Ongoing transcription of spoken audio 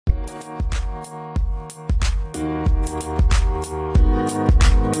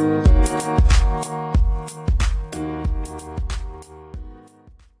Hey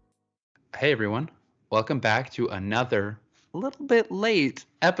everyone, welcome back to another little bit late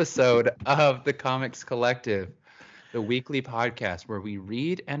episode of the Comics Collective, the weekly podcast where we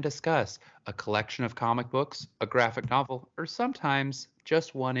read and discuss a collection of comic books, a graphic novel, or sometimes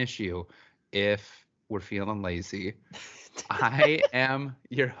just one issue if we're feeling lazy. I am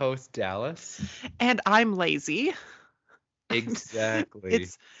your host, Dallas. And I'm lazy. Exactly.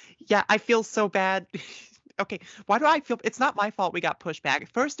 I feel so bad. Okay, why do I feel it's not my fault we got pushed back.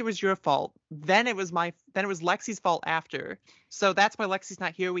 First it was your fault, then it was Lexi's fault after. So that's why Lexi's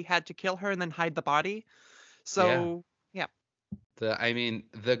not here. We had to kill her and then hide the body. Yeah. So, yeah.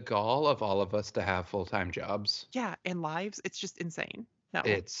 The gall of all of us to have full-time jobs. Yeah, and lives, it's just insane. No.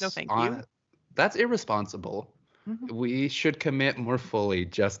 It's No, thank you. That's irresponsible. Mhm. We should commit more fully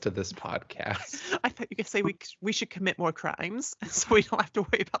just to this podcast. I thought you could say we should commit more crimes so we don't have to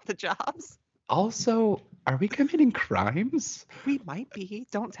worry about the jobs. Also, are we committing crimes? We might be.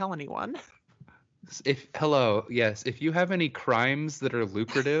 Don't tell anyone. Yes, if you have any crimes that are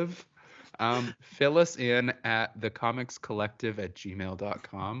lucrative, fill us in at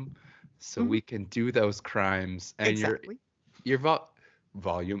thecomicscollective@gmail.com so we can do those crimes. And Exactly. your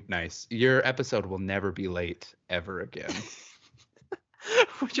volume, nice. Your episode will never be late ever again.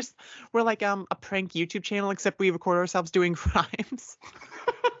 We're like a prank YouTube channel, except we record ourselves doing crimes.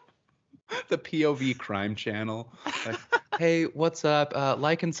 The POV crime channel. Like, hey, what's up?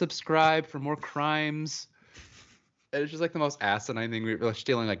 Like and subscribe for more crimes. It's just like the most asinine thing. We're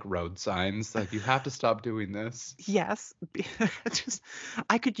stealing like road signs. Like, you have to stop doing this. Yes.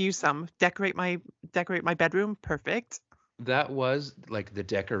 I could use some. Decorate my bedroom. Perfect. That was like the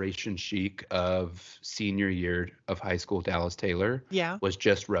decoration chic of senior year of high school Dallas Taylor. Yeah. Was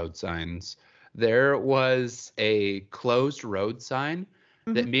just road signs. There was a closed road sign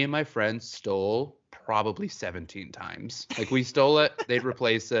that me and my friends stole probably 17 times. Like, we stole it, they'd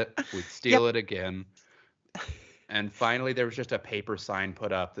replace it, we'd steal it again. And finally there was just a paper sign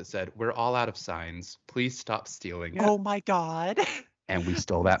put up that said, "We're all out of signs. Please stop stealing it." Oh my God. And we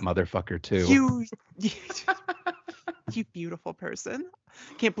stole that motherfucker too. You beautiful person.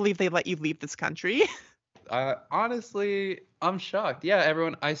 Can't believe they let you leave this country. Honestly, I'm shocked. Yeah,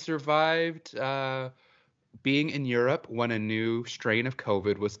 everyone, I survived being in Europe when a new strain of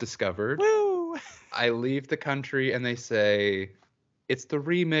COVID was discovered. Woo! I leave the country and they say, "It's the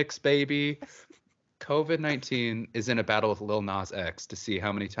remix, baby." COVID-19 is in a battle with Lil Nas X to see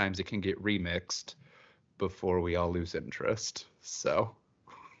how many times it can get remixed before we all lose interest. So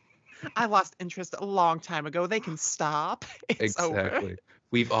I lost interest a long time ago. They can stop. It's exactly. over.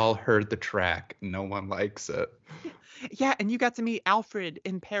 We've all heard the track. No one likes it. Yeah, and you got to meet Alfred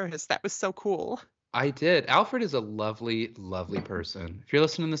in Paris. That was so cool. I did. Alfred is a lovely, lovely person. If you're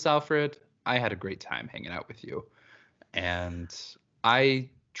listening to this, Alfred, I had a great time hanging out with you. And I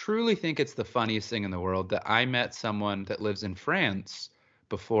truly think it's the funniest thing in the world that I met someone that lives in France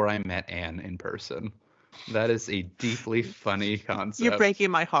before I met Anne in person. That is a deeply funny concept. You're breaking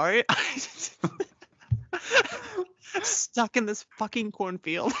my heart. Stuck in this fucking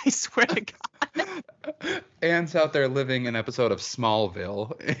cornfield, I swear to God. Anne's out there living an episode of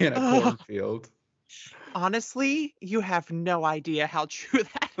Smallville in a cornfield. Honestly, you have no idea how true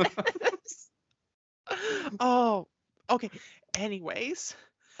that is. Oh, okay. Anyways,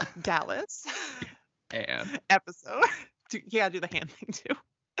 Dallas. Anne. Episode. Do the hand thing too.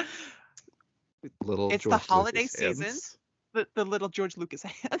 It's George the holiday Lucas season. hands. The little George Lucas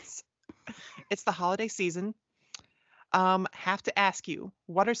hands. It's the holiday season. Have to ask you,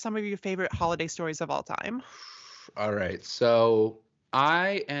 what are some of your favorite holiday stories of all time? All right. So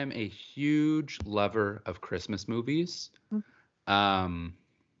I am a huge lover of Christmas movies. They've been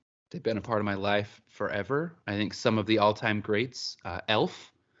a part of my life forever. I think some of the all-time greats,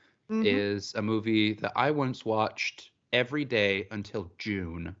 Elf is a movie that I once watched every day until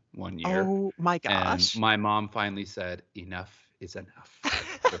June one year. Oh my gosh. And my mom finally said, "Enough is enough.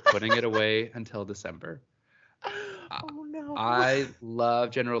 We're putting it away until December." Oh no. I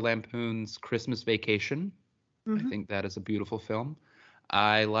love General Lampoon's Christmas Vacation. Mhm. I think that is a beautiful film.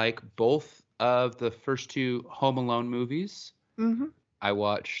 I like both of the first two Home Alone movies. I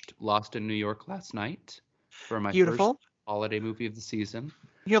watched Lost in New York last night for my Beautiful. first holiday movie of the season.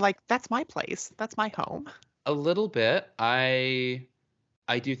 You're like, that's my place. That's my home. A little bit. I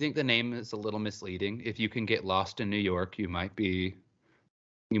do think the name is a little misleading. If you can get lost in New York, you might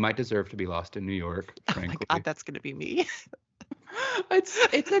deserve to be lost in New York, frankly. Oh my God, that's gonna be me.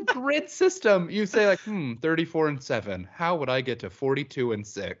 It's a grid system. You say like, 34 and 7. How would I get to 42 and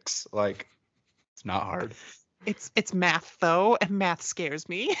 6? Like, it's not hard. It's math though, and math scares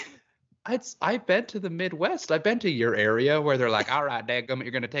me. I've been to the Midwest. I've been to your area where they're like, all right, dadgummit,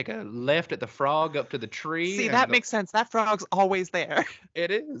 you're gonna take a left at the frog up to the tree, See, and that makes sense. That frog's always there.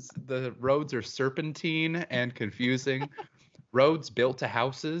 it is. The roads are serpentine and confusing. Roads built to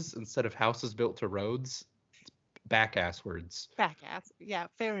houses instead of houses built to roads. Back ass words. Back ass. Yeah,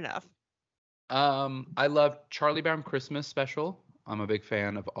 fair enough. I love Charlie Brown Christmas special. I'm a big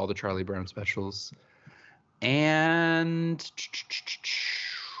fan of all the Charlie Brown specials. And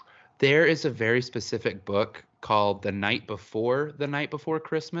there is a very specific book called The Night Before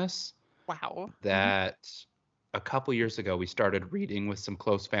Christmas Wow. that a couple years ago we started reading with some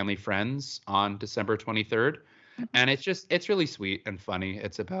close family friends on December 23rd. And it's really sweet and funny.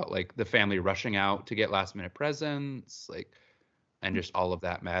 It's about like the family rushing out to get last minute presents, like, and just all of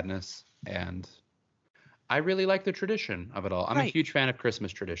that madness. And I really like the tradition of it all. I'm a Right. huge fan of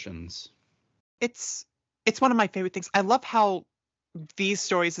Christmas traditions. It's one of my favorite things. I love how these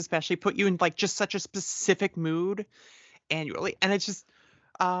stories especially put you in like just such a specific mood annually. And it's just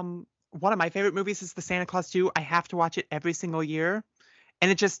one of my favorite movies is the Santa Claus 2. I have to watch it every single year.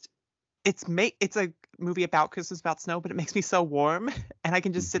 And it's a movie about Christmas, about snow, but it makes me so warm and I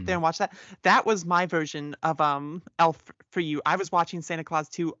can just sit there and watch that. That was my version of Elf for You. I was watching Santa Claus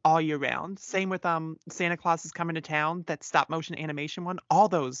 2 all year round. Same with Santa Claus is Coming to Town, that stop motion animation one. All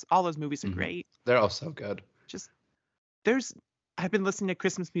those movies are great. They're all so good. Just I've been listening to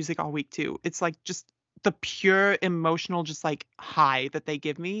Christmas music all week too. It's like just the pure emotional just like high that they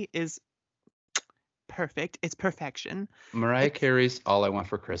give me is perfect. It's perfection. Mariah Carey's All I Want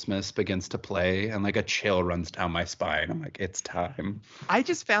for Christmas begins to play and like a chill runs down my spine. I'm like, it's time. I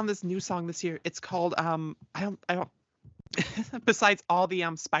just found this new song this year. It's called I don't besides all the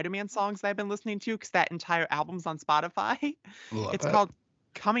Spider-Man songs that I've been listening to, because that entire album's on Spotify. Love It's it. called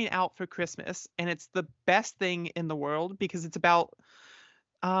Coming Out for Christmas, and it's the best thing in the world because it's about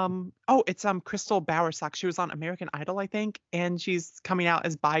it's Crystal Bowersock. She was on American Idol, I think, and she's coming out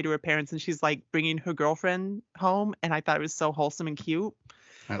as bi to her parents, and she's like bringing her girlfriend home, and I thought it was so wholesome and cute.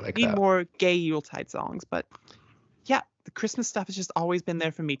 I like Need that. more gay Yuletide songs, but yeah, the Christmas stuff has just always been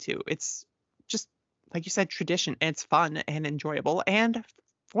there for me too. It's just like you said, tradition, and it's fun and enjoyable, and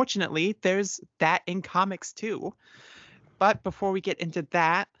fortunately, there's that in comics too. But before we get into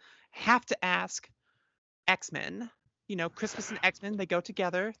that, have to ask X-Men. You know, Christmas and X-Men, they go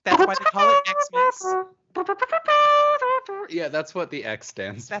together. That's why they call it Xmas. Yeah, that's what the X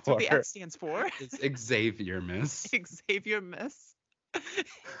stands That's for. what the X stands for. It's Xavier, miss. Xavier Miss.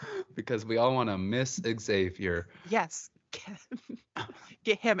 Because we all want to miss Xavier. Yes.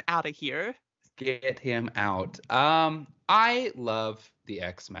 Get him out of here. Get him out. I love the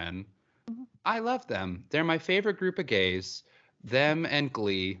X-Men. Mhm. I love them. They're my favorite group of gays. Them and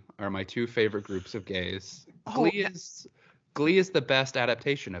Glee are my two favorite groups of gays. Oh, Glee is the best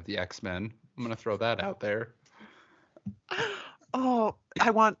adaptation of the X-Men. I'm gonna throw that out there. Oh, I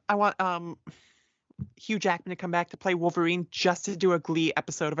want Hugh Jackman to come back to play Wolverine just to do a Glee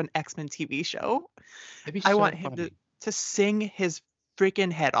episode of an X-Men TV show. It'd be I so want him funny. to sing his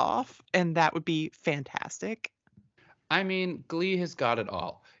freaking head off, and that would be fantastic. I mean, Glee has got it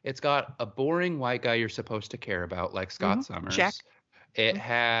all. It's got a boring white guy you're supposed to care about, like Scott Summers. Check. It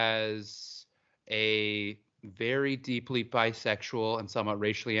has a very deeply bisexual and somewhat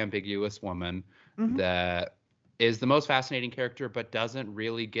racially ambiguous woman Mhm. that is the most fascinating character, but doesn't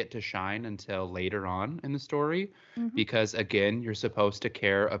really get to shine until later on in the story. Mhm. Because, again, you're supposed to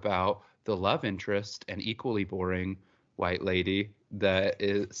care about the love interest and equally boring white lady that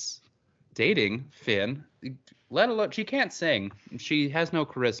is dating Finn. Let alone, she can't sing. She has no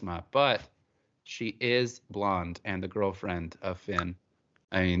charisma, but she is blonde and the girlfriend of Finn.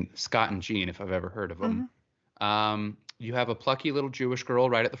 I mean, Scott and Jean, if I've ever heard of them. You have a plucky little Jewish girl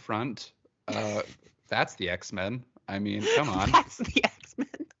right at the front. That's the X-Men. I mean, come on. That's the X-Men.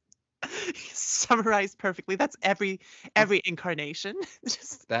 Summarized perfectly. That's every incarnation.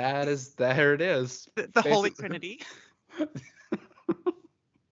 Just There it is. the Holy Basically. Trinity.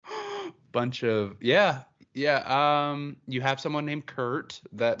 Bunch of you have someone named Kurt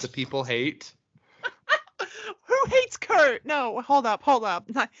that the people hate. Who hates Kurt? No, hold up.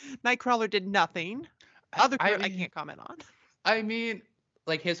 Nightcrawler did nothing. Other Kurt I can't comment on. I mean,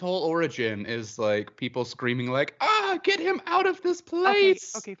 like, his whole origin is like people screaming like, get him out of this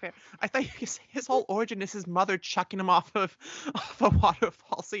place. Okay, fair. I thought his whole origin is his mother chucking him off a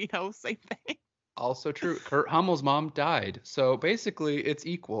waterfall. So, same thing. Also true. Kurt Hummel's mom died. So basically it's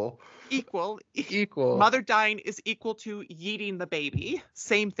equal. Equal. Equal. Mother dying is equal to yeeting the baby.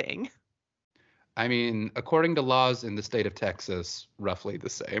 Same thing. I mean, according to laws in the state of Texas, roughly the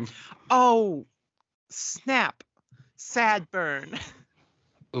same. Oh, Snap. Sad burn.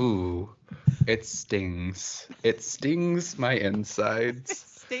 Ooh, it stings. It stings my It insides.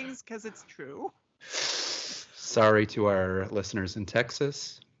 stings because it's true. Sorry to our listeners in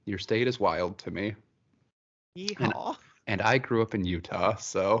Texas. Your state is wild to me. And Yeehaw. and I grew up in Utah,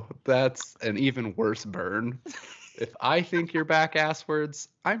 so that's an even worse burn. If I think you're back asswards,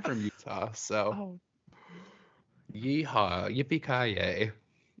 I'm from Utah, so Oh, yeehaw, yippee-ki-yay.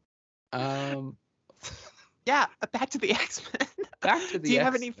 Um, yeah. Back to the X-Men. back to Do the you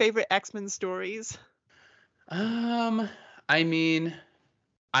have X. any favorite X-Men stories? Um, I mean,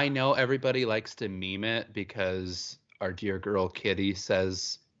 I know everybody likes to meme it because our dear girl Kitty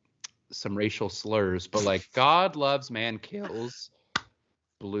says some racial slurs, but like God loves, man kills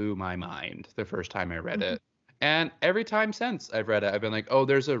blew my mind the first time I read Mhm. it. And every time since I've read it, I've been like, oh,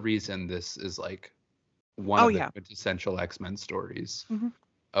 there's a reason this is like one Oh of the yeah. quintessential X-Men stories. Hmm.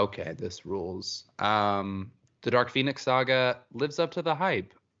 Okay, this rules. The Dark Phoenix saga lives up to the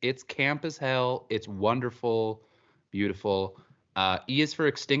hype. It's camp as hell. It's wonderful, beautiful. E is for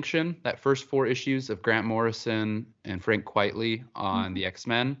Extinction, that first 4 issues of Grant Morrison and Frank Quitely on Hmm. the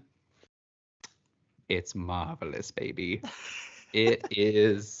X-Men. It's marvelous, baby. It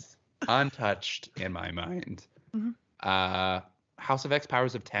is untouched in my mind. Hmm. Uh, House of X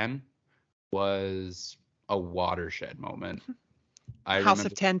Powers of 10 was a watershed moment. I House of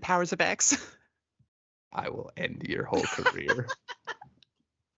remember 10, Powers of X. I will end your whole career.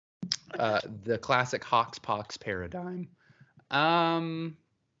 The classic Hox Pox paradigm. Um,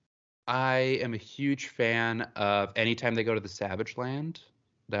 I am a huge fan of anytime they go to the Savage Land.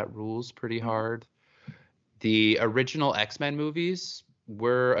 That rules pretty Mhm. hard. The original X-Men movies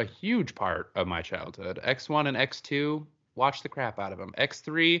were a huge part of my childhood. X1 and X2, watch the crap out of them.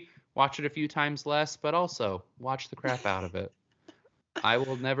 X3, watch it a few times less, but also watch the crap out of it. I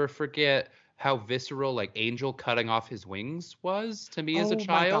will never forget how visceral like Angel cutting off his wings was to me as a Oh my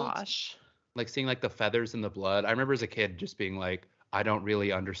child. gosh. Like seeing like the feathers and the blood. I remember as a kid just being like, I don't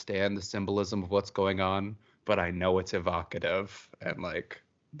really understand the symbolism of what's going on, but I know it's evocative and like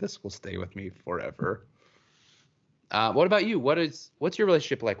this will stay with me forever. What about you? What's your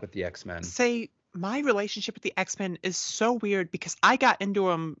relationship like with the X-Men? Say, my relationship with the X-Men is so weird because I got into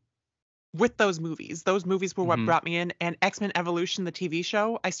them with those movies. Those movies were what Hmm. brought me in, and X-Men Evolution, the TV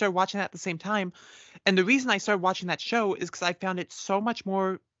show, I started watching that at the same time. And the reason I started watching that show is because I found it so much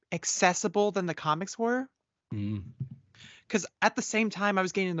more accessible than the comics were. Mm. Because at the same time I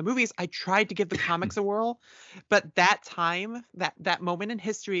was getting in the movies, I tried to give the comics a whirl, but that time, that moment in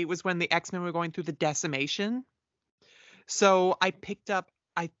history was when the X-Men were going through the decimation. So I picked up,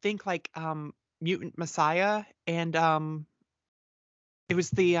 I think, like Mutant Messiah, and it was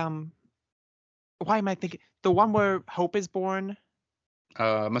the why am I thinking the one where Hope is born?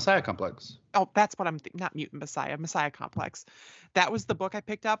 Messiah Complex. Oh, that's what I'm not Mutant Messiah, Messiah Complex. That was the book I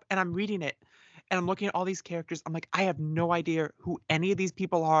picked up, and I'm reading it, and I'm looking at all these characters. I'm like, I have no idea who any of these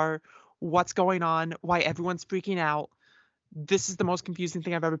people are, what's going on, why everyone's freaking out. This is the most confusing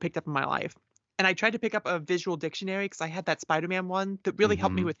thing I've ever picked up in my life. And I tried to pick up a visual dictionary because I had that Spider-Man one that really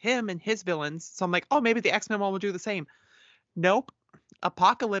helped me Hmm. with him and his villains. So I'm like, oh, maybe the X-Men one will do the same. Nope.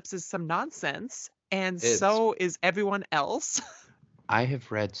 Apocalypse is some nonsense, and It's so is everyone else. I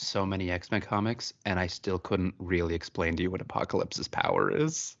have read so many X-Men comics, and I still couldn't really explain to you what Apocalypse's power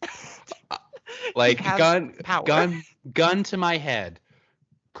is. Uh, He Like has power. gun to my head.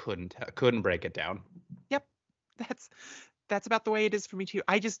 Couldn't break it down. Yep. That's that's about the way it is for me too.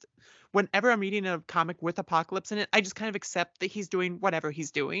 I just whenever I'm reading a comic with Apocalypse in it, I just kind of accept that he's doing whatever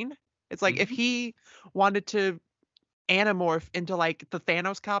he's doing. It's like if Hmm. he wanted to anamorph into like the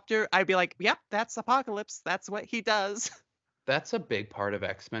Thanos copter, I'd be like, "Yep, that's Apocalypse. That's what he does." That's a big part of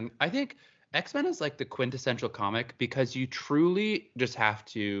X-Men. I think X-Men is like the quintessential comic because you truly just have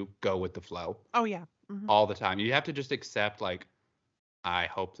to go with the flow Oh yeah. Hmm. all the time. You have to just accept like I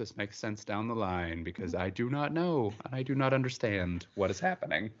hope this makes sense down the line because I do not know and I do not understand what is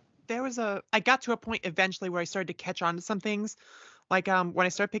happening. I got to a point eventually where I started to catch on to some things. Like when I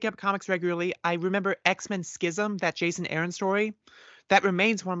started picking up comics regularly, I remember X-Men Schism, that Jason Aaron story. That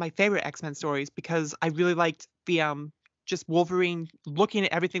remains one of my favorite X-Men stories because I really liked the just Wolverine looking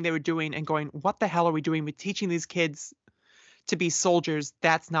at everything they were doing and going, "What the hell are we doing with teaching these kids to be soldiers?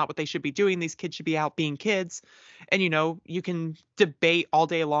 That's not what they should be doing. These kids should be out being kids." And you can debate all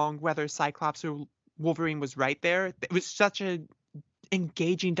day long whether Cyclops or Wolverine was right there. It was such a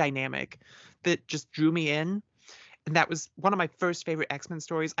engaging dynamic that just drew me in. And that was one of my first favorite X-Men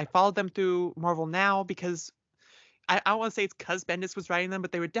stories. I followed them through Marvel Now because I don't want to say it's because Bendis was writing them,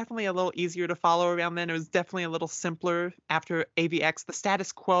 but they were definitely a little easier to follow around then. It was definitely a little simpler after AVX. The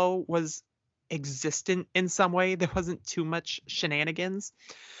status quo was existent in some way. There wasn't too much shenanigans.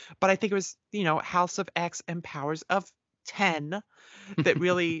 But I think it was, House of X and Powers of 10 that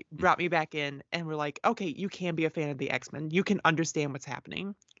really brought me back in and were like, okay, you can be a fan of the X-Men. You can understand what's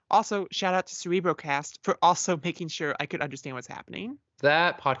happening. Also, shout out to Cerebrocast for also making sure I could understand what's happening.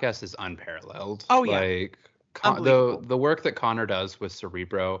 That podcast is unparalleled. Oh, yeah. Like Unbelievable. the work that Connor does with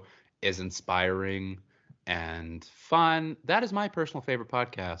Cerebro is inspiring and fun. That is my personal favorite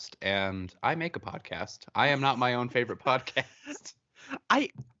podcast, and I make a podcast. I am not my own favorite podcast.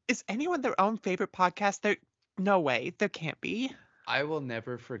 Is anyone their own favorite podcast? No way. There can't be. I will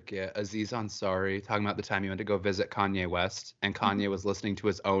never forget Aziz Ansari talking about the time he went to go visit Kanye West, and Kanye was listening to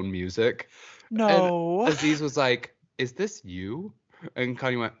his own music. No. And Aziz was like, "Is this you?" And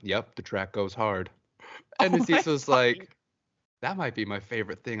Kanye went, "Yep, the track goes hard." And Aziz was like, "That might be my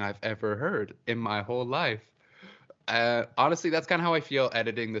favorite thing I've ever heard in my whole life." Honestly, that's kind of how I feel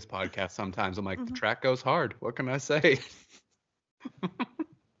editing this podcast sometimes. I'm like, the track goes hard. What can I say?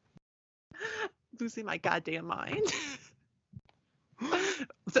 Losing my goddamn mind.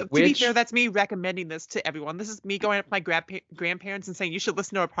 So to be fair, that's me recommending this to everyone. This is me going up to my grandparents and saying, you should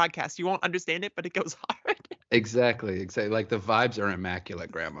listen to our podcast. You won't understand it, but it goes hard. Exactly. Like the vibes are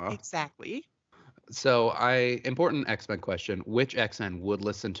immaculate, Grandma. Exactly. So important X-Men question. Which X-Men would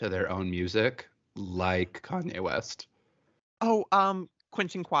listen to their own music like Kanye West? Oh,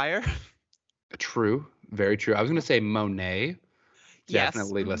 Quentin Quire. True. Very true. I was going to say Monet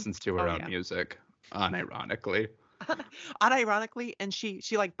definitely Yes. listens to her own music, unironically. Unironically, and she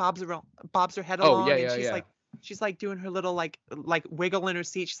like bobs her head along, and she's like doing her little like wiggle in her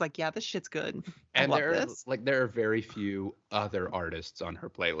seat. She's like, yeah, this shit's good. And there are very few other artists on her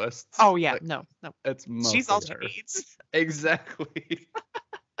playlists. Oh yeah, like, no. It's she's all her. she needs. Exactly.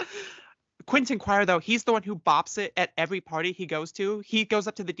 Quentin Quire, though, he's the one who bops it at every party he goes to. He goes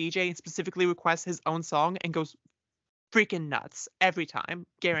up to the DJ and specifically requests his own song and goes freaking nuts every time,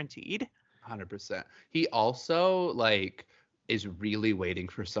 guaranteed. 100%. He also is really waiting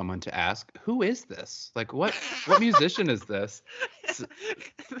for someone to ask, who is this? Like, what musician is this?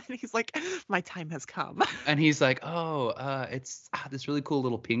 And he's like, my time has come. And he's like, it's this really cool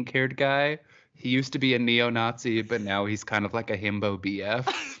little pink-haired guy. He used to be a neo-Nazi, but now he's kind of like a himbo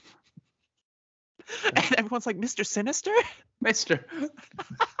BF. And everyone's like, Mr. Sinister? Mr.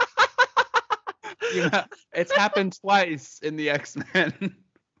 It's happened twice in the X-Men.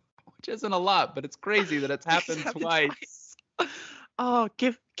 Which isn't a lot, but it's crazy that it's happened twice. Oh,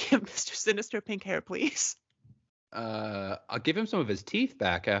 give Mr. Sinister pink hair, please. I'll give him some of his teeth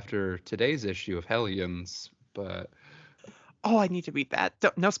back after today's issue of Hellions, but... Oh, I need to read that.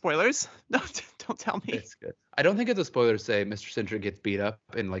 No spoilers. No, don't tell me. It's good. I don't think it's a spoiler to say Mr. Sinister gets beat up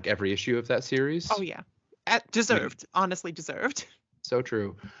in every issue of that series. Oh, yeah. Deserved. Honestly deserved. So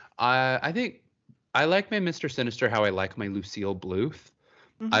true. I think I like my Mr. Sinister how I like my Lucille Bluth.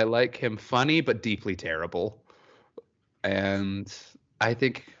 Mm-hmm. I like him funny but deeply terrible. And I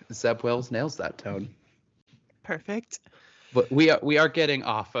think Zeb Wells nails that tone. Perfect. But we are getting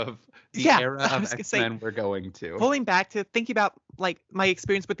off of the era of X-Men we're going to. Pulling back to thinking about my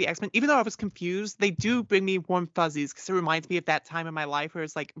experience with the X-Men, even though I was confused, they do bring me warm fuzzies because it reminds me of that time in my life where I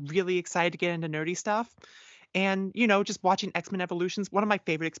was really excited to get into nerdy stuff. And, just watching X-Men Evolutions, one of my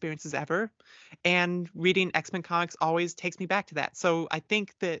favorite experiences ever. And reading X-Men comics always takes me back to that. So I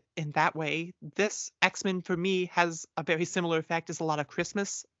think that in that way, this X-Men for me has a very similar effect as a lot of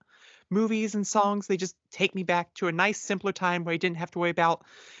Christmas movies and songs. They just take me back to a nice, simpler time where I didn't have to worry about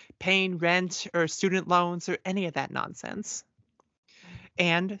paying rent or student loans or any of that nonsense.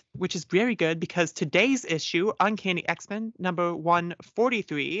 And which is very good because today's issue, Uncanny X-Men number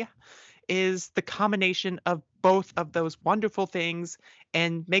 143, is the combination of both of those wonderful things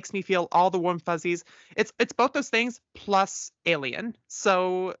and makes me feel all the warm fuzzies. It's both those things plus Alien.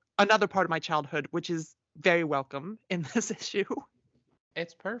 So another part of my childhood, which is very welcome in this issue.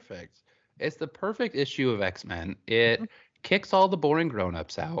 It's perfect. It's the perfect issue of X-Men. It kicks all the boring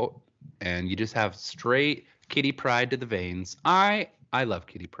grown-ups out, and you just have straight Kitty Pryde to the veins. I love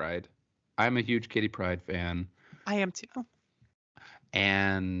Kitty Pryde. I'm a huge Kitty Pryde fan. I am too.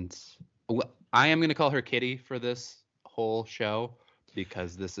 And I am going to call her Kitty for this whole show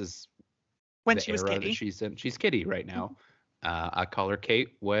because this is when the she was era Kitty. That she's in. She's Kitty right now. I call her Kate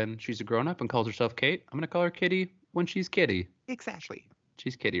when she's a grown-up and calls herself Kate. I'm going to call her Kitty when she's Kitty. Exactly.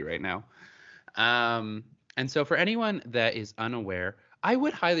 She's Kitty right now. And so for anyone that is unaware, I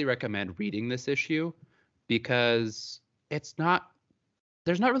would highly recommend reading this issue because there's not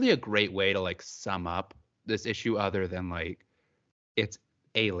really a great way to sum up this issue other than it's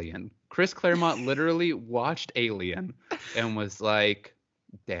Alien. Chris Claremont literally watched Alien and was like,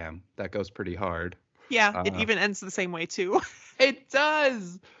 Damn, that goes pretty hard. Yeah, it Uh, even ends the same way too. it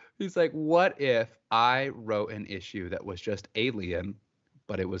does. He's like, what if I wrote an issue that was just Alien,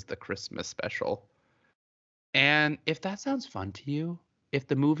 but it was the Christmas special? And if that sounds fun to you, if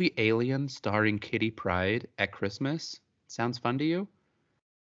the movie Alien starring Kitty Pryde at Christmas sounds fun to you,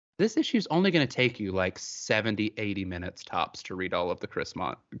 this issue is only going to take you like 70, 80 minutes tops to read all of the Chris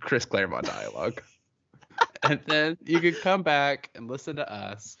Claremont dialogue. And then you can come back and listen to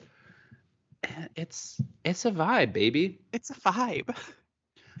us. And it's a vibe, baby. It's a vibe.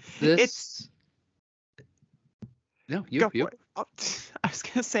 It's This no, go you. for it. Oh, I was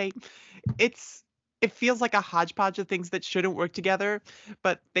gonna say, it feels like a hodgepodge of things that shouldn't work together,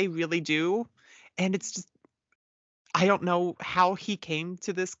 but they really do. And it's just I don't know how he came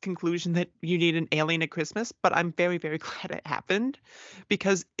to this conclusion that you need an alien at Christmas, but I'm very, very glad it happened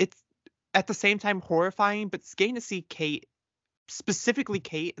because it's at the same time horrifying, but it's getting to see Kate, specifically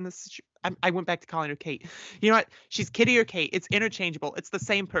Kate, in this. I went back to calling her Kate. You know what? She's Kitty or Kate. It's interchangeable. It's the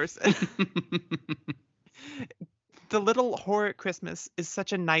same person. The little horror at Christmas is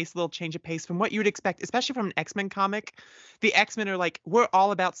such a nice little change of pace from what you would expect, especially from an X-Men comic. The X-Men are like, we're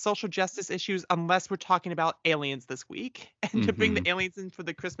all about social justice issues unless we're talking about aliens this week. And to bring Mhm. the aliens in for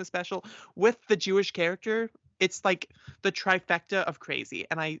the Christmas special with the Jewish character, it's like the trifecta of crazy.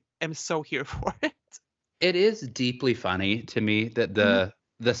 And I am so here for it. It is deeply funny to me that Mhm.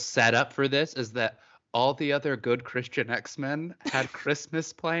 the setup for this is that all the other good Christian X-Men had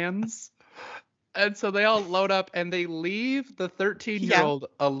Christmas plans. And so they all load up and they leave the Yeah. 13-year-old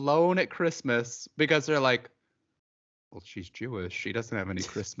alone at Christmas because they're like, well, she's Jewish. She doesn't have any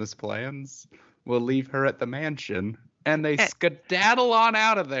Christmas plans. We'll leave her at the mansion. And they And, skedaddle on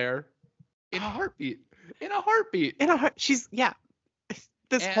out of there in a heartbeat. In a heartbeat. she's, yeah,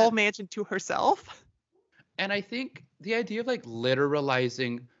 this whole And mansion to herself. and I think the idea of like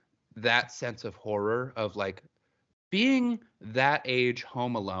literalizing that sense of horror of like being that age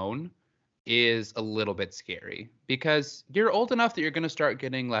home alone is a little bit scary because you're old enough that you're going to start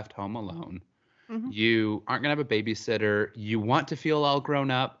getting left home alone. Mhm. You aren't going to have a babysitter. You want to feel all grown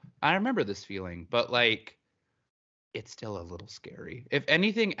up. I remember this feeling, but like it's still a little scary. If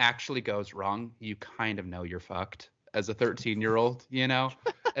anything actually goes wrong, you kind of know you're fucked as a 13-year-old, you know?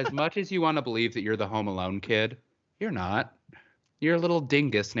 As much as you want to believe that you're the home alone kid, you're not. You're a little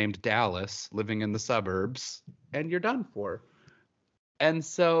dingus named Dallas living in the suburbs, and you're done for. And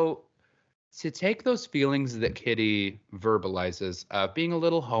so to take those feelings that Kitty verbalizes of being a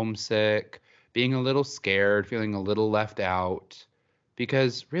little homesick, being a little scared, feeling a little left out,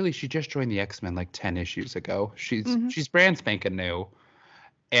 because really she just joined the X-Men like 10 issues ago. Mhm. She's brand spanking new.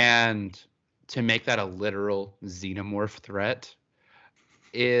 And to make that a literal xenomorph threat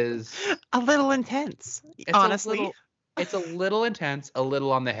is A little intense, it's a honestly. little it's a little intense, a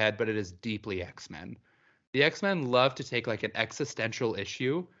little on the head, but it is deeply X-Men. The X-Men love to take like an existential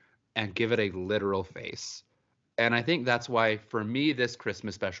issue and give it a literal face. And I think that's why for me this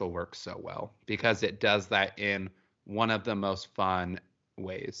Christmas special works so well because it does that in one of the most fun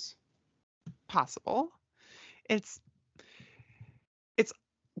ways. Possible. It's it's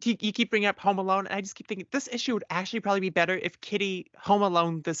you keep bringing up Home Alone, and I just keep thinking this issue would actually probably be better if Kitty Home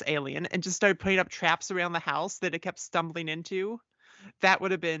Alone this alien and just started putting up traps around the house that it kept stumbling into. That would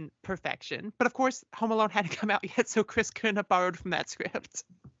have been perfection. But of course, Home Alone hadn't come out yet, so Chris couldn't have borrowed from that script.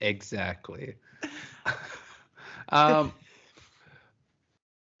 Exactly. um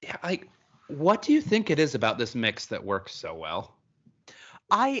yeah, like what do you think it is about this mix that works so well?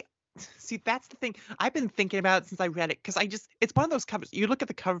 I see that's the thing. I've been thinking about it since I read it because it's one of those covers. You look at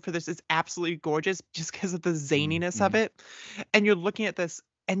the cover for this, it's absolutely gorgeous just because of the zaniness of Mhm. it. And you're looking at this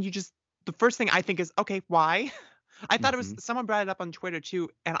and the first thing I think is, okay, why? I thought it was Mhm. someone brought it up on Twitter too,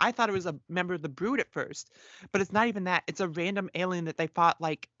 and I thought it was a member of the Brood at first, but it's not even that. It's a random alien that they fought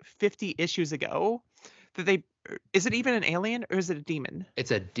like 50 issues ago. Is it even an alien or is it a demon?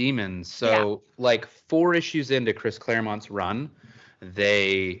 It's a demon. Yeah. So, like 4 issues into Chris Claremont's run,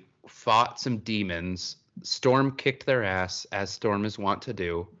 they fought some demons. Storm kicked their ass, as Storm is wont to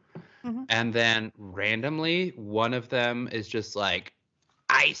do. Hmm. And then randomly, one of them is just like,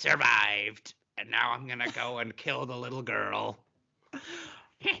 I survived, and now I'm gonna go and kill the little girl.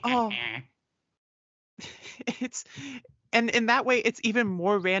 Oh, it's and in that way, it's even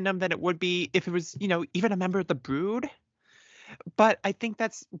more random than it would be if it was, even a member of the Brood. But I think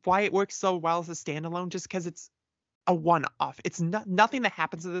that's why it works so well as a standalone, just because it's a one-off. It's nothing that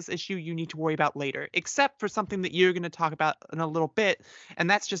happens to this issue you need to worry about later, except for something that you're going to talk about in a little bit, and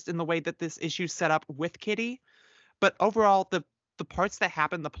that's just in the way that this issue's set up with Kitty. But overall, the parts that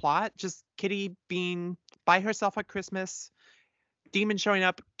happen, the plot, just Kitty being by herself at Christmas, Demon showing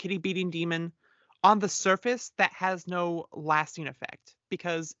up, Kitty beating Demon. On the surface, that has no lasting effect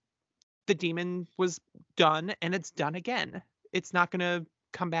because the Demon was done and it's done again. It's not going to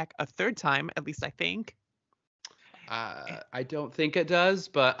come back a third time, at least I think. I don't think it does,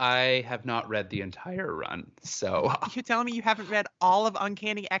 but I have not read the entire run, so You're telling me you haven't read all of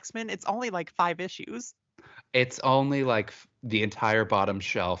Uncanny X-Men? It's only like 5 issues. it's only like the entire bottom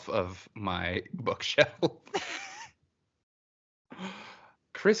shelf of my bookshelf.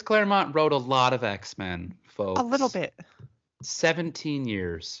 Chris Claremont wrote a lot of X-Men, folks. A little bit. 17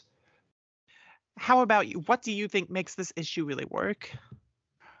 years. How about you? What do you think makes this issue really work?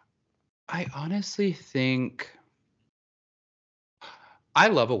 I honestly think I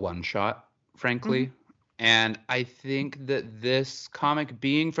love a one-shot, frankly. Mm-hmm. And I think that this comic,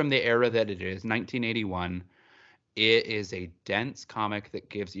 being from the era that it is, 1981, it is a dense comic that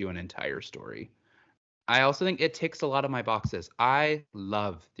gives you an entire story. I also think it ticks a lot of my boxes. I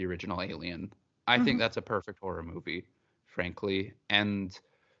love the original Alien. I think Mm-hmm. that's a perfect horror movie, frankly. And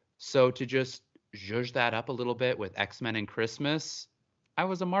so to just zhuzh that up a little bit with X-Men and Christmas, I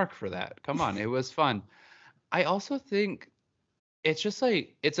was a mark for that. Come on, it was fun. I also think it's just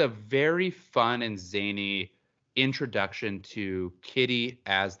like it's a very fun and zany introduction to Kitty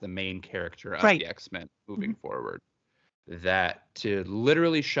as the main character of Right. the X-Men Mm-hmm. moving forward. That to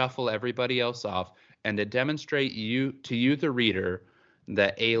literally shuffle everybody else off and to demonstrate to you the reader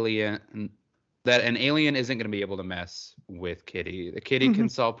that an alien isn't going to be able to mess with Kitty. The Kitty Mm-hmm. can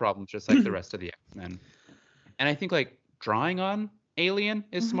solve problems just like the rest of the X-Men. And I think like drawing on Alien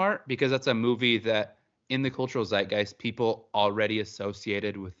is Mm-hmm. smart because that's a movie that in the cultural zeitgeist people already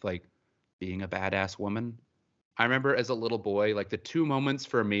associated with like being a badass woman. I remember as a little boy, like the two moments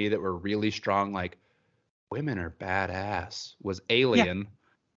for me that were really strong, like women are badass, was Yeah. Alien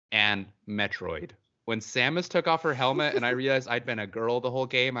and Metroid. When Samus took off her helmet and I realized I'd been a girl the whole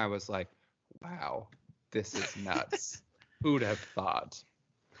game, I was like, wow, this is nuts. Who'd have thought?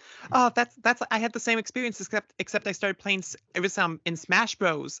 Oh, that's I had the same experience except I started playing it was in Smash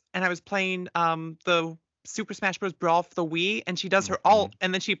Bros and I was playing the Super Smash Bros. Brawl for the Wii and she does her Mhm. alt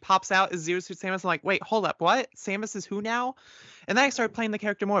and then she pops out as Zero Suit Samus. I'm like, wait, hold up, what? Samus is who now? And then I started playing the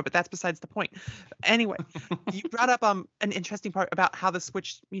character more, but that's besides the point. Anyway, you brought up an interesting part about how the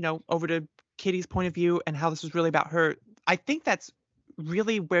switch, over to Kitty's point of view and how this was really about her. I think that's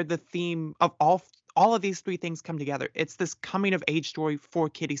really where the theme of all of these three things come together. It's this coming of age story for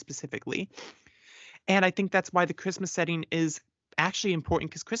Kitty specifically. And I think that's why the Christmas setting is actually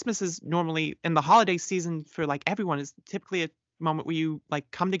important because Christmas is normally in the holiday season for like everyone is typically a moment where you like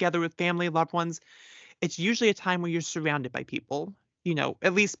come together with family, loved ones. It's usually a time where you're surrounded by people.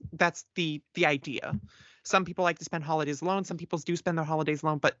 At least that's the idea. Some people like to spend holidays alone. Some people do spend their holidays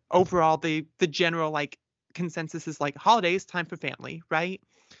alone, but overall the general like consensus is like holidays time for family, right?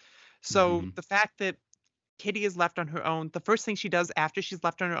 So Mhm. the fact that Kitty is left on her own, the first thing she does after she's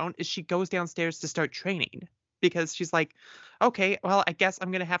left on her own is she goes downstairs to start training because she's like, okay, well, I guess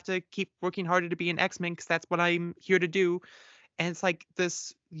I'm going to have to keep working harder to be an X-Men because that's what I'm here to do. And it's like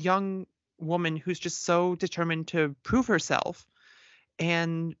this young woman who's just so determined to prove herself.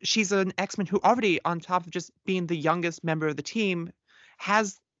 And she's an X-Men who already, on top of just being the youngest member of the team,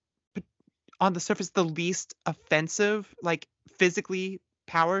 has on the surface the least offensive, like physically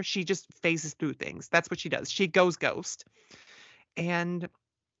power. She just phases through things. That's what she does. She goes ghost. And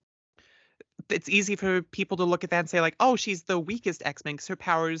it's easy for people to look at that and say, like, oh, she's the weakest X-Men because her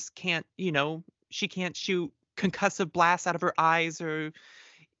powers can't, she can't shoot concussive blasts out of her eyes or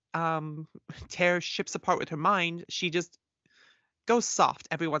um tear ships apart with her mind. She just goes soft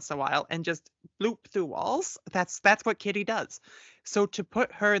every once in a while and just bloop through walls. That's what Kitty does. So to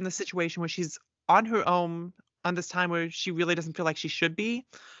put her in the situation where she's on her own on this time where she really doesn't feel like she should be,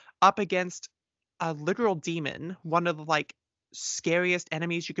 up against a literal demon, one of the like scariest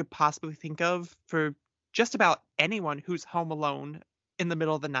enemies you could possibly think of for just about anyone who's home alone in the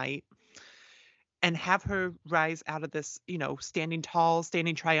middle of the night, and have her rise out of this, standing tall,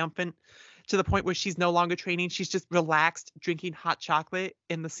 standing triumphant to the point where she's no longer training. She's just relaxed, drinking hot chocolate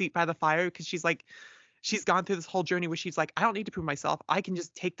in the seat by the fire because she's like, she's gone through this whole journey where she's like, I don't need to prove myself. I can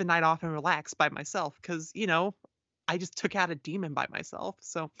just take the night off and relax by myself because, I just took out a demon by myself.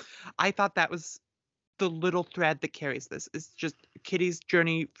 So I thought that was the little thread that carries this is just Kitty's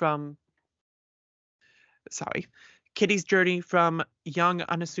journey from, sorry, Kitty's journey from young,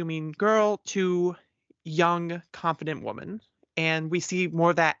 unassuming girl to young, confident woman. And we see more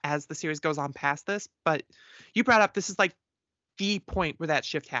of that as the series goes on past this. But you brought up this is like the point where that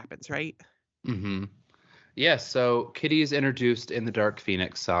shift happens, right? Mhm. Yeah, so Kitty is introduced in the Dark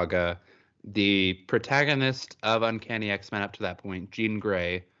Phoenix saga The protagonist of Uncanny X-Men up to that point, Jean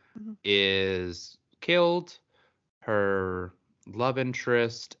Grey, Mhm. is killed. Her love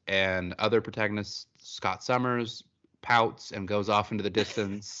interest and other protagonist, Scott Summers, pouts and goes off into the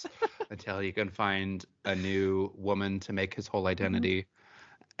distance until he can find a new woman to make his whole Mhm. identity.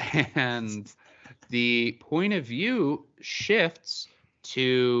 And the point of view shifts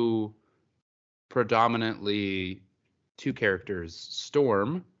to predominantly two characters,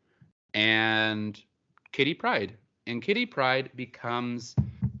 Storm and Kitty Pryde. And Kitty Pryde becomes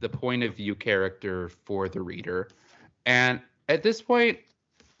the point of view character for the reader. And at this point,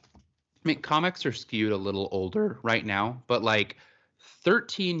 I mean, comics are skewed a little older right now, but like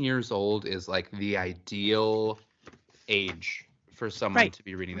 13 years old is like the ideal age for someone Right. to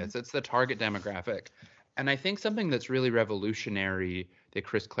be reading this. It's the target demographic. And I think something that's really revolutionary that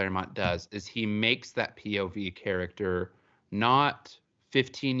Chris Claremont does is he makes that POV character not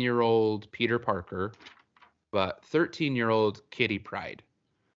 15-year-old Peter Parker, but 13-year-old Kitty Pryde,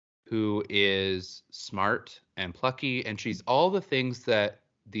 who is smart and plucky, and she's all the things that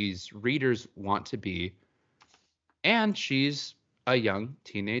these readers want to be, and she's a young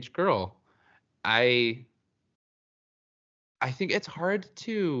teenage girl. I I think it's hard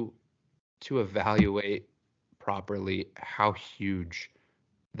to evaluate properly how huge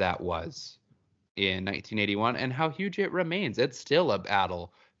that was in 1981 and how huge it remains. It's still a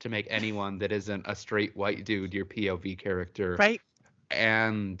battle to make anyone that isn't a straight white dude your POV character. Right.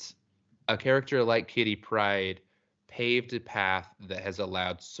 And a character like Kitty Pryde paved a path that has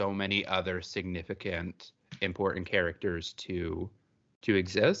allowed so many other significant, important characters to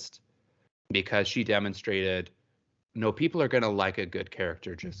exist because she demonstrated no, people are going to like a good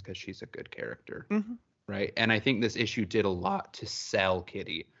character just because she's a good character, Mhm. right? And I think this issue did a lot to sell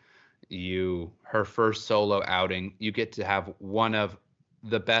Kitty. Her first solo outing, you get to have one of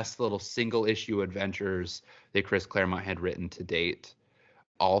the best little single issue adventures that Chris Claremont had written to date,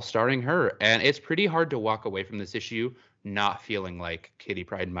 all starring her. And it's pretty hard to walk away from this issue not feeling like Kitty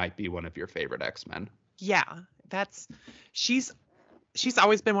Pryde might be one of your favorite X-Men. Yeah. That's she's she's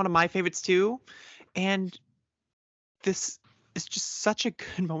always been one of my favorites too. And this is just such a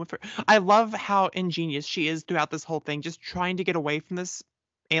good moment for I love how ingenious she is throughout this whole thing, just trying to get away from this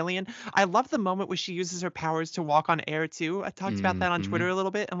alien. I love the moment where she uses her powers to walk on air too. I talked about that on Mm-hmm. Twitter a little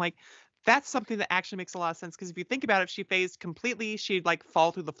bit. And like that's something that actually makes a lot of sense because if you think about it, if she phased completely, she'd like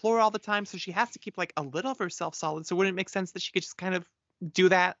fall through the floor all the time. So she has to keep like a little of herself solid. So wouldn't it make sense that she could just kind of do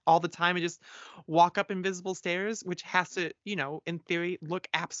that all the time and just walk up invisible stairs, which has to, in theory, look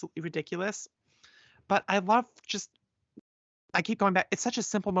absolutely ridiculous. But I love just I keep going back. It's such a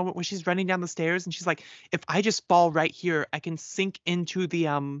simple moment when she's running down the stairs and she's like, "If I just fall right here, I can sink into the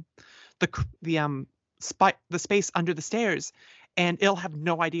space under the stairs, and it'll have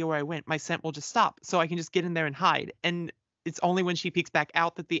no idea where I went. My scent will just stop, so I can just get in there and hide." And it's only when she peeks back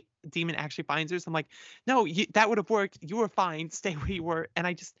out that the demon actually finds her. So I'm like, "No, that would have worked. You were fine. Stay where you were." And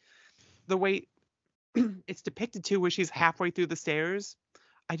I just the way it's depicted too, where she's halfway through the stairs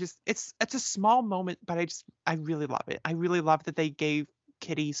it's a small moment, but I really love it. I really love that they gave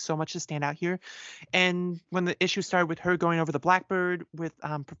Kitty so much to stand out here. And when the issue started with her going over the Blackbird with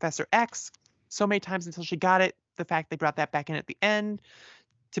Professor X so many times until she got it, the fact they brought that back in at the end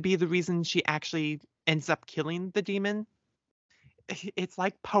to be the reason she actually ends up killing the demon. It's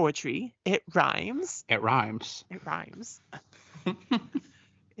like poetry. It rhymes. It rhymes. It rhymes.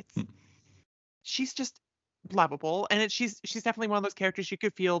 It's she's just lovable, and she's definitely one of those characters you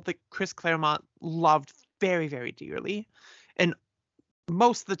could feel that Chris Claremont loved very, very dearly, and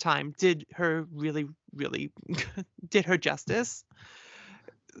most of the time did her really, really did her justice.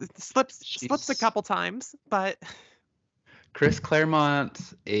 Slips a She's couple times, but Chris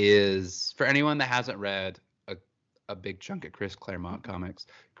Claremont is, for anyone that hasn't read a big chunk of Chris Claremont comics,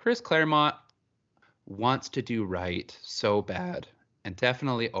 Chris Claremont wants to do right so bad and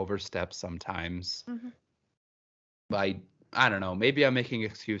definitely oversteps sometimes. Mhm. I don't know, maybe I'm making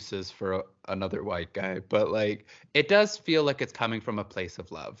excuses for another white guy, but like it does feel like it's coming from a place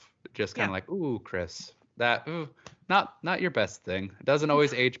of love. Just kind Yeah. of like, ooh, Chris, that ooh, not your best thing. It doesn't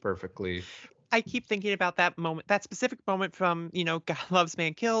always age perfectly. I keep thinking about that moment, that specific moment from, God Loves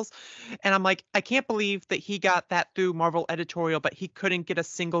Man Kills, and I'm like, I can't believe that he got that through Marvel editorial, but he couldn't get a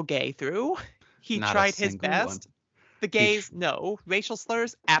single gay through. He Not a tried his single one. best. The He gays, no. Racial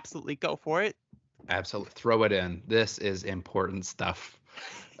slurs, absolutely go for it. Absolutely throw it in. This is important stuff.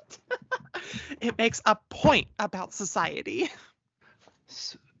 It makes a point about society.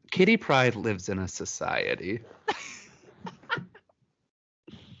 Kitty Pryde lives in a society.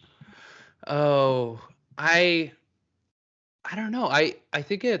 Oh, I don't know. I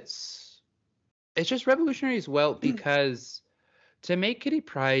think it's it's just revolutionary as well because to make Kitty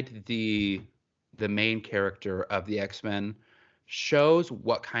Pryde the main character of the X-Men shows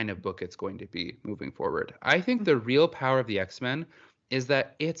what kind of book it's going to be moving forward. I think the real power of the X-Men is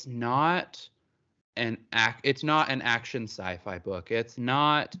that it's not an action sci-fi book. It's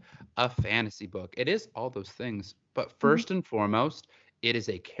not a fantasy book. It is all those things, but first and foremost, it is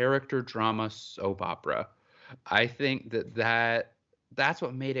a character drama soap opera. I think that's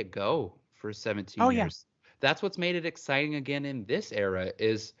what made it go for 17 Oh yeah. years. That's what's made it exciting again in this era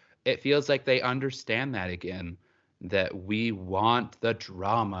is it feels like they understand that again, that we want the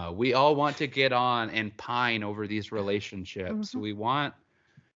drama. We all want to get on and pine over these relationships. We want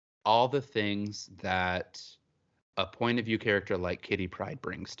all the things that a point of view character like Kitty Pryde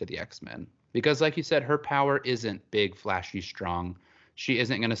brings to the X-Men. Because like you said, her power isn't big, flashy, strong. She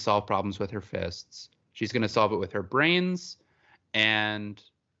isn't going to solve problems with her fists. She's going to solve it with her brains, and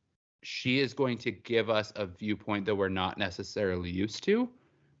she is going to give us a viewpoint that we're not necessarily used to,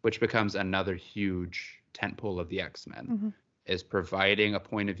 which becomes another huge tentpole of the X-Men, is providing a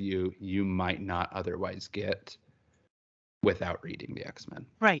point of view you might not otherwise get without reading the X-Men.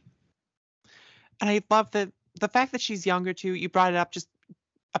 Right. And I love the fact that she's younger too. You brought it up, just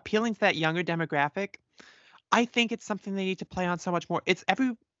appealing to that younger demographic. I think it's something they need to play on so much more.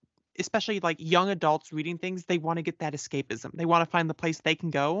 Especially like young adults reading things, they want to get that escapism. They want to find the place they can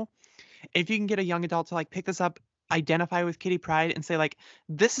go. If you can get a young adult to like pick this up, identify with Kitty Pryde and say like,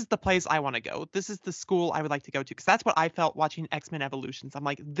 this is the place I want to go. This is the school I would like to go to. Because that's what I felt watching X-Men Evolutions. I'm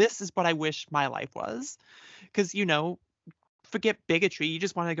like, this is what I wish my life was. Because, forget bigotry. You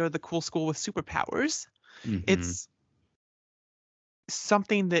just want to go to the cool school with superpowers. It's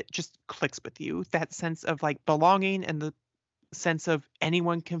something that just clicks with you. That sense of like belonging and the sense of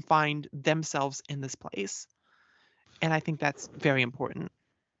anyone can find themselves in this place. And I think that's very important.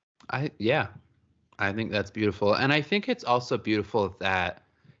 I think that's beautiful. And I think it's also beautiful that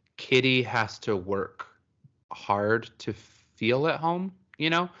Kitty has to work hard to feel at home,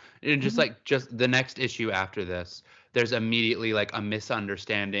 and just the next issue after this, there's immediately like a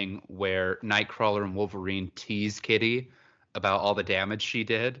misunderstanding where Nightcrawler and Wolverine tease Kitty about all the damage she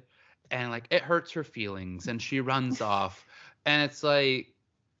did, and like it hurts her feelings and she runs off, and it's like,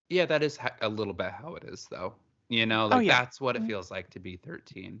 yeah, that is a little bit how it is though. That's what it feels like to be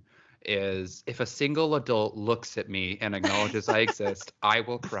 13, is if a single adult looks at me and acknowledges I exist, I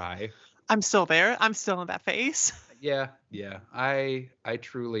will cry. I'm still there. I'm still in that phase. Yeah. I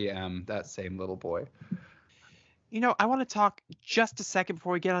truly am that same little boy. I want to talk just a second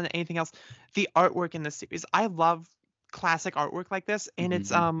before we get on to anything else. The artwork in this series. I love classic artwork like this, and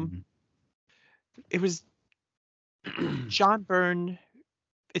it's it was John Byrne.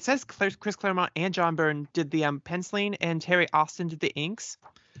 It says Chris Claremont and John Byrne did the penciling, and Terry Austin did the inks.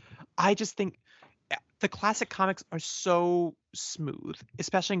 I just think the classic comics are so smooth,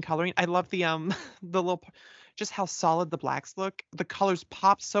 especially in coloring. I love the little, just how solid the blacks look. The colors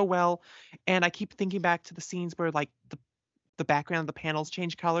pop so well, and I keep thinking back to the scenes where like the background of the panels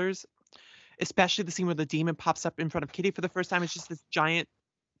change colors, especially the scene where the demon pops up in front of Kitty for the first time. It's just this giant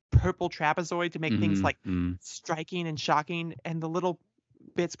purple trapezoid to make things like striking and shocking, and the little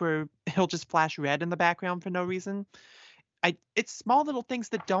bits where he'll just flash red in the background for no reason. It's small little things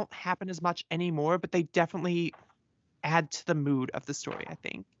that don't happen as much anymore, but they definitely add to the mood of the story, I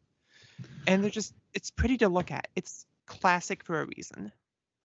think. And it's pretty to look at. It's classic for a reason.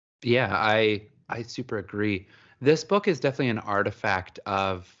 Yeah, I super agree. This book is definitely an artifact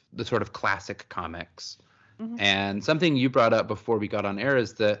of the sort of classic comics. And something you brought up before we got on air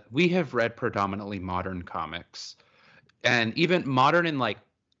is that we have read predominantly modern comics. And even modern in like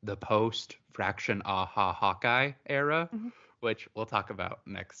the post Fraction Aha Hawkeye era, which we'll talk about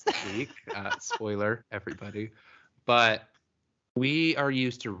next week. Spoiler, everybody. But we are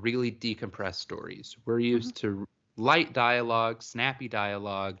used to really decompressed stories. We're used to light dialogue, snappy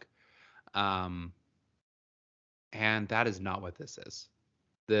dialogue. And that is not what this is.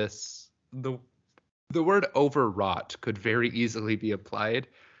 The word overwrought could very easily be applied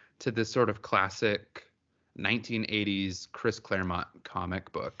to this sort of classic 1980s Chris Claremont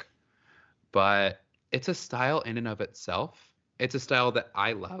comic book. But it's a style in and of itself. It's a style that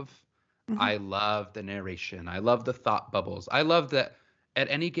I love. I love the narration. I love the thought bubbles. I love that at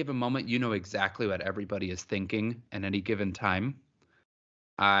any given moment, you know exactly what everybody is thinking at any given time.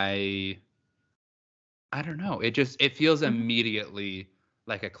 I don't know. It feels immediately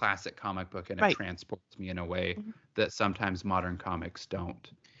like a classic comic book, and it transports me in a way that sometimes modern comics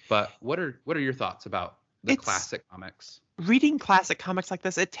don't. But what are your thoughts about the classic comics? Reading classic comics like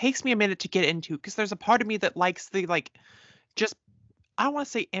this, it takes me a minute to get into, because there's a part of me that likes the like just I don't want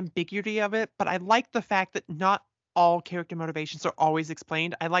to say ambiguity of it, but I like the fact that not all character motivations are always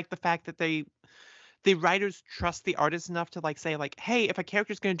explained. I like the fact that the writers trust the artist enough to like say like, hey, if a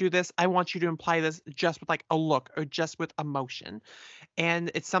character's going to do this, I want you to imply this just with like a look or just with emotion.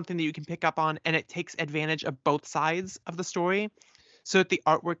 And it's something that you can pick up on, and it takes advantage of both sides of the story so that the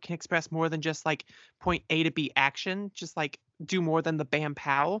artwork can express more than just like point A to B action, just like do more than the bam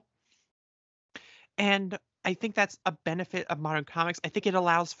pow. And I think that's a benefit of modern comics. I think it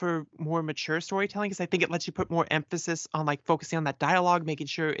allows for more mature storytelling because I think it lets you put more emphasis on like focusing on that dialogue, making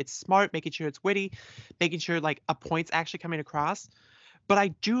sure it's smart, making sure it's witty, making sure like a point's actually coming across. But I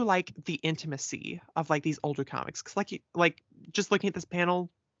do like the intimacy of like these older comics because like just looking at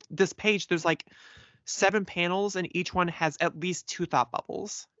this page, there's like 7 panels and each one has at least 2 thought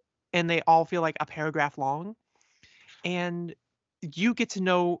bubbles, and they all feel like a paragraph long. And you get to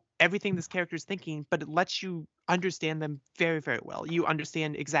know everything this character is thinking, but it lets you understand them very, very well. You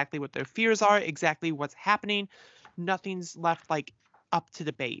understand exactly what their fears are, exactly what's happening. Nothing's left like up to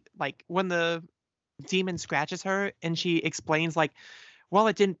debate. Like when the demon scratches her and she explains like, well,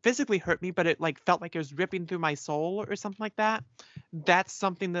 it didn't physically hurt me, but it like felt like it was ripping through my soul or something like that. That's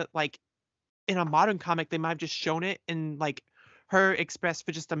something that like in a modern comic they might have just shown it and like her express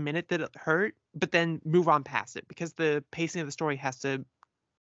for just a minute that it hurt, but then move on past it because the pacing of the story has to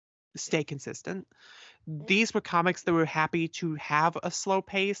stay consistent. These were comics that were happy to have a slow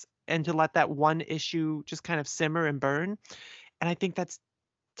pace and to let that one issue just kind of simmer and burn. And I think that's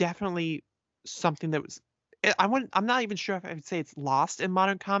definitely something that was I'm not even sure if I would say it's lost in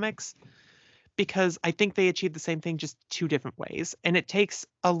modern comics because I think they achieve the same thing just 2 different ways. And it takes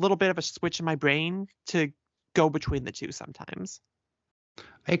a little bit of a switch in my brain to go between the two sometimes.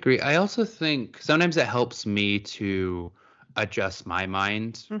 I agree. I also think sometimes it helps me to adjust my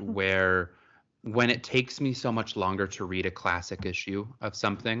mind Mhm. where when it takes me so much longer to read a classic issue of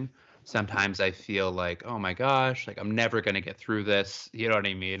something, sometimes I feel like, oh my gosh, like I'm never going to get through this. You know what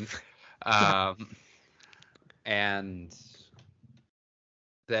I mean? Yeah. Um, and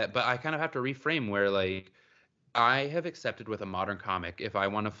but I kind of have to reframe where like I have accepted with a modern comic, if I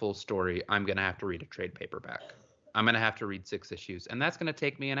want a full story, I'm going to have to read a trade paperback. I'm going to have to read 6 issues, and that's going to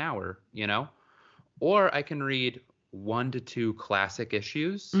take me an hour, you know? Or I can read 1 to 2 classic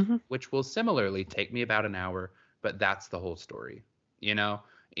issues, Mhm. which will similarly take me about an hour, but that's the whole story. You know,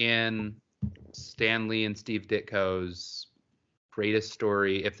 in Stan Lee and Steve Ditko's greatest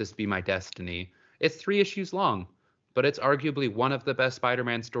story, If This Be My Destiny, it's 3 issues long, but it's arguably one of the best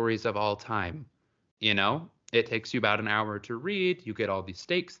Spider-Man stories of all time. You know, it takes you about an hour to read. You get all these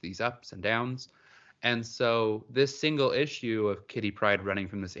stakes, these ups and downs. And so this single issue of Kitty Pryde running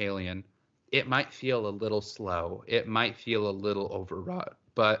from this alien, it might feel a little slow. It might feel a little overwrought,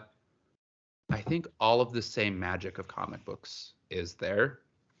 but I think all of the same magic of comic books is there.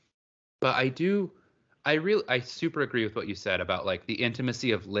 But I super agree with what you said about like the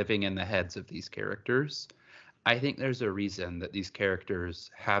intimacy of living in the heads of these characters. I think there's a reason that these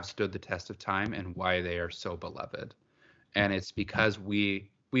characters have stood the test of time and why they are so beloved. And it's because we've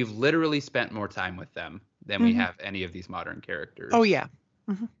literally spent more time with them than we Mhm. have any of these modern Oh characters. yeah.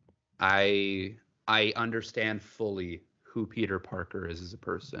 Mhm. I understand fully who Peter Parker is as a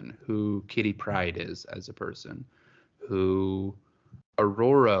person, who Kitty Pryde is as a person, who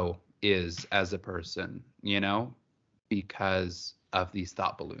Aurora is as a person, you know, because of these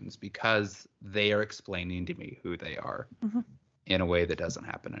thought balloons, because they are explaining to me who they are Mhm. in a way that doesn't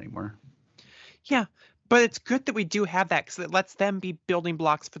happen anymore. Yeah, but it's good that we do have that because it lets them be building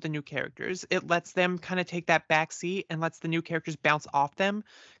blocks for the new characters. It lets them kind of take that back seat and lets the new characters bounce off them.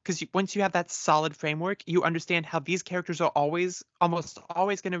 Because once you have that solid framework, you understand how these characters are almost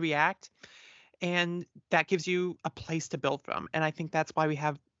always going to react, and that gives you a place to build from. And I think that's why we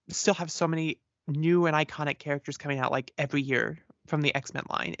still have so many new and iconic characters coming out like every year from the X-Men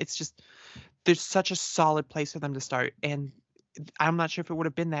line. It's just there's such a solid place for them to start, and I'm not sure if it would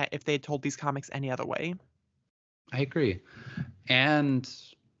have been that if they had told these comics any other way. I agree. And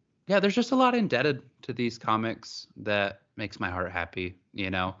yeah, there's just a lot indebted to these comics that makes my heart happy, you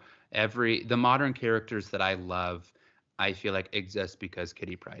know. The modern characters that I love, I feel like exist because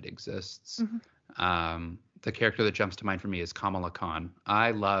Kitty Pryde exists. Mhm. The character that jumps to mind for me is Kamala Khan.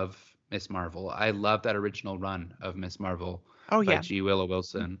 I love Miss Marvel. I love that original run of Miss Marvel Oh, by yeah. G. Willow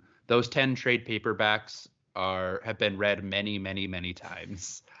Wilson. Those 10 trade paperbacks have been read many, many, many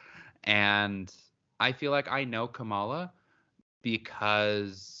times. And I feel like I know Kamala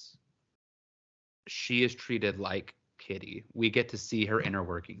because she is treated like Kitty. We get to see her inner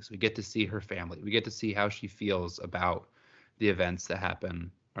workings. We get to see her family. We get to see how she feels about the events that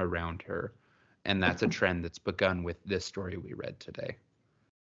happen around her. And that's a trend that's begun with this story we read today.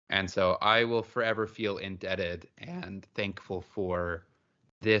 And so I will forever feel indebted and thankful for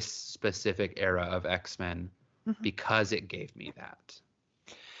this specific era of X-Men Mhm. because it gave me that.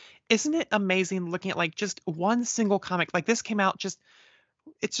 Isn't it amazing looking at like just one single comic? Like this came out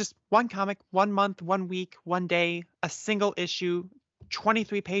it's just one comic, 1 month, 1 week, 1 day, a single issue,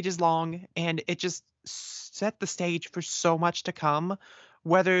 23 pages long, and it just set the stage for so much to come,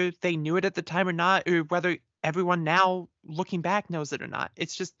 whether they knew it at the time or not, or whether everyone now looking back knows it or not.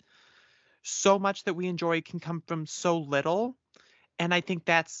 It's just so much that we enjoy can come from so little, and I think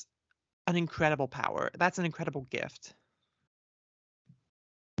that's an incredible power. That's an incredible gift.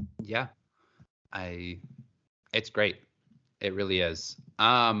 Yeah, it's great. It really is.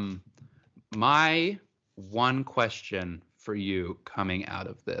 My one question for you coming out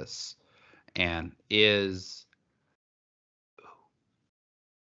of this, and is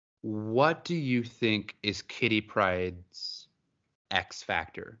what do you think is Kitty Pryde's X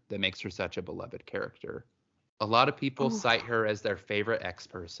factor that makes her such a beloved character? A lot of people Oh, cite her as their favorite X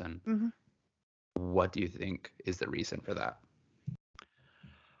person. hmm What do you think is the reason for that?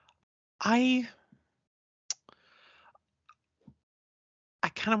 I I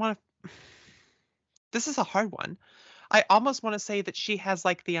kind of want to. This is a hard one. I almost want to say that she has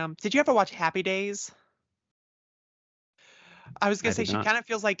like the Did you ever watch Happy Days? I was gonna I say did she not. kind of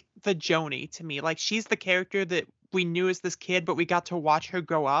feels like the Joni to me. Like she's the character that we knew as this kid, but we got to watch her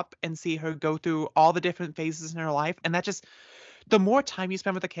grow up and see her go through all the different phases in her life. And that just the more time you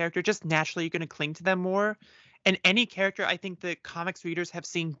spend with a character, just naturally you're gonna cling to them more. And any character I think that comics readers have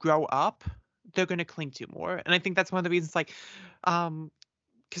seen grow up, they're gonna cling to more. And I think that's one of the reasons like um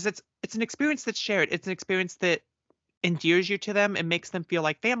because it's an experience that's shared. It's an experience that endears you to them and makes them feel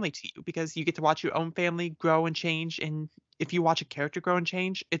like family to you because you get to watch your own family grow and change. And if you watch a character grow and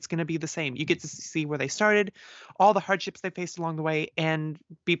change, it's going to be the same. You get to see where they started, all the hardships they faced along the way, and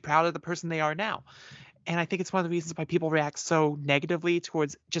be proud of the person they are now. And I think it's one of the reasons why people react so negatively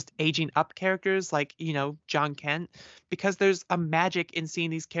towards just aging up characters like, John Kent, because there's a magic in seeing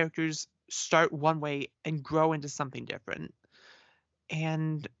these characters start one way and grow into something different.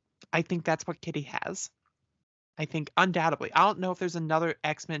 And I think that's what Kitty has. I think undoubtedly. I don't know if there's another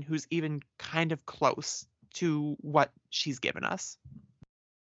X-Men who's even kind of close to what she's given us.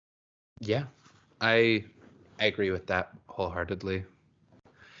 Yeah, I agree with that wholeheartedly.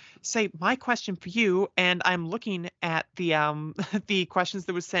 Say, my question for you, and I'm looking at the the questions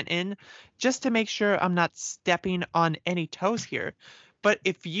that was sent in just to make sure I'm not stepping on any toes here. But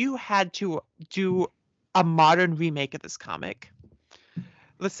if you had to do a modern remake of this comic,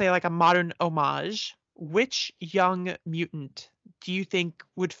 let's say like a modern homage, which young mutant do you think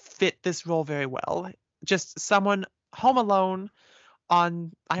would fit this role very well? Just someone home alone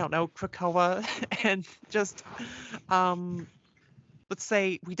on, I don't know, Krakoa and just um let's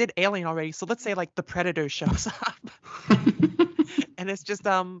say we did Alien already, so let's say like the Predator shows up and it's just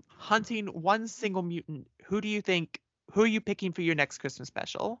hunting one single mutant. Who are you picking for your next Christmas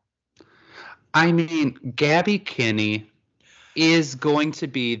special? I mean, Gabby Kinney is going to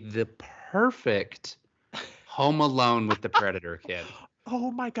be the perfect Home Alone with the Predator kid.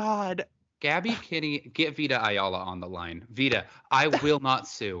 Oh my god. Gabby Kinney, get Vita Ayala on the line. Vita, I will not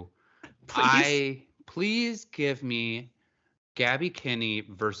sue. Please. Please give me Gabby Kinney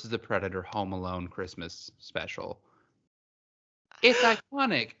versus the Predator Home Alone Christmas special. It's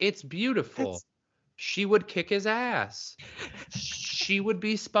iconic. It's beautiful. That's She would kick his ass. She would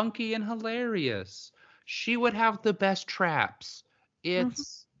be spunky and hilarious. She would have the best traps. Mhm.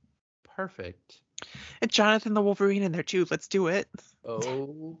 It's perfect. And Jonathan the Wolverine in there too. Let's do it.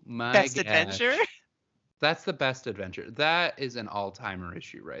 Oh my Best adventure. gosh. That's the best adventure. That is an all-timer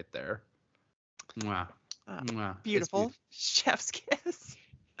issue right there. Mwah. Uh, Mwah. It's Beautiful. Chef's kiss.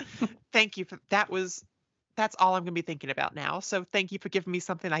 Thank you for that's all I'm gonna be thinking about now. So thank you for giving me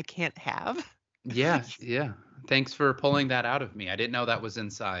something I can't have. Yeah, yeah. Thanks for pulling that out of me. I didn't know that was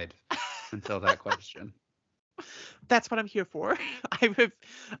inside until that question. That's what I'm here for.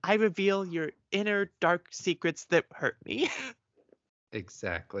 I reveal your inner dark secrets that hurt me.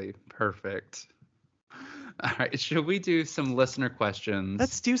 Exactly. Perfect. All right. Should we do some listener questions?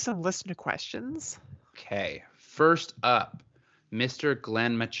 Let's do some listener questions. Okay. First up, Mr.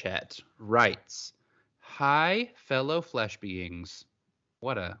 Glenn Machette writes, "Hi, fellow flesh beings."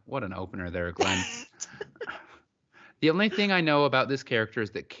 What an opener there, Glenn. The only thing I know about this character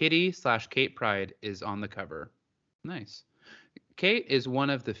is that Kitty/Kate Pryde is on the cover. Nice. Kate is one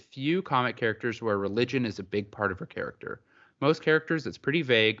of the few comic characters where religion is a big part of her character. Most characters, it's pretty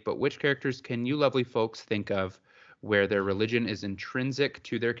vague, but which characters can you lovely folks think of where their religion is intrinsic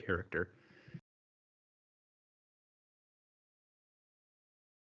to their character?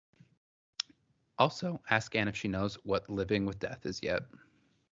 Also, ask Anne if she knows what living with death is yet.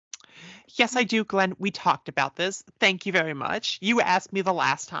 Yes, I do, Glenn. We talked about this. Thank you very much. You asked me the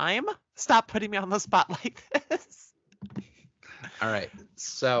last time. Stop putting me on the spot like this. All right.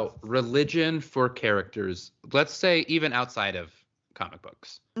 So, religion for characters. Let's say even outside of comic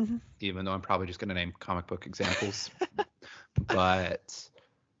books, even though I'm probably just going to name comic book examples. But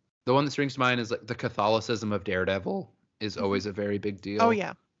the one that springs to mind is like the Catholicism of Daredevil is always a very big deal. Oh,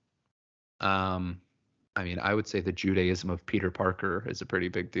 yeah. I mean, I would say the Judaism of Peter Parker is a pretty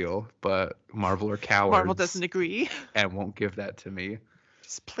big deal, but Marvel are cowards. Marvel doesn't agree. And won't give that to me.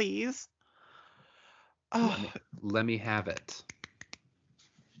 Just please. Let me have it.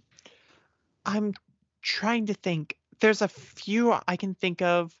 I'm trying to think. There's a few I can think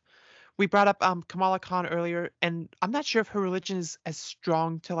of. We brought up Kamala Khan earlier, and I'm not sure if her religion is as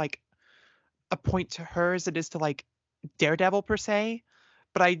strong to like a point to her as it is to like Daredevil per se.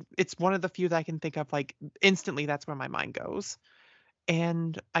 But it's one of the few that I can think of like instantly. That's where my mind goes.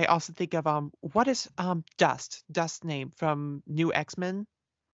 And I also think of what is Dust's name from New X-Men?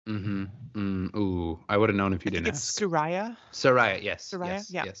 Ooh, I would have known if you didn't ask. It's Soraya. Soraya, yes. Soraya,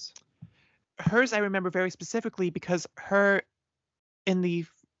 yes. Hers I remember very specifically because her in the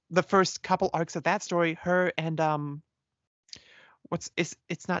first couple arcs of that story, her and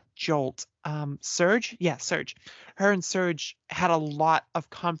it's not Jolt, Surge? Yeah, Surge. Her and Surge had a lot of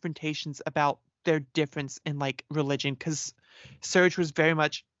confrontations about their difference in like religion, because Surge was very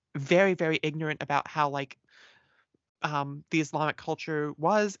much very, very ignorant about how like the Islamic culture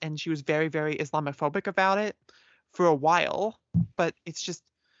was, and she was very, very Islamophobic about it for a while. But it's just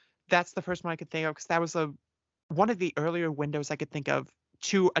that's the first one I could think of, because that was one of the earlier windows I could think of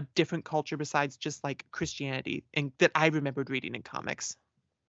to a different culture besides just like Christianity, and that I remembered reading in comics.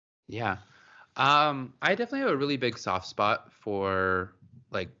 Yeah. I definitely have a really big soft spot for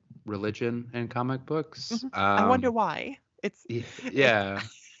like religion and comic books. I wonder why. It's yeah.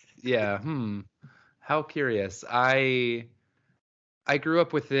 How curious. I grew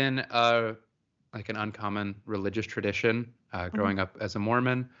up within like an uncommon religious tradition, growing up as a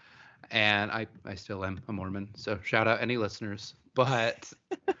Mormon, and I still am a Mormon, so shout out any listeners. But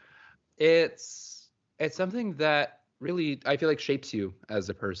it's something that really I feel like shapes you as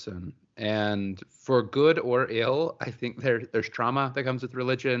a person, and for good or ill. I think there's trauma that comes with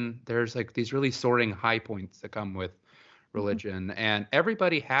religion. There's like these really soaring high points that come with religion, and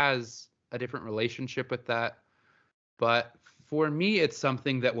everybody has a different relationship with that. But for me, it's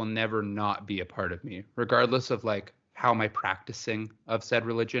something that will never not be a part of me, regardless of like how my practicing of said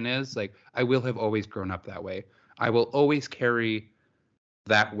religion is. Like I will have always grown up that way. I will always carry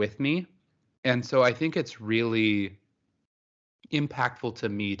that with me. And so I think it's really impactful to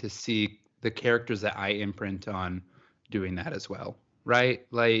me to see the characters that I imprint on doing that as well, right?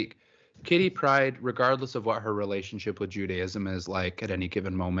 Like Kitty Pryde, regardless of what her relationship with Judaism is like at any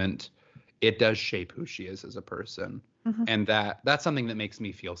given moment, it does shape who she is as a person. And that's something that makes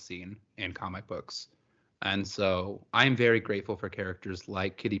me feel seen in comic books. And so I'm very grateful for characters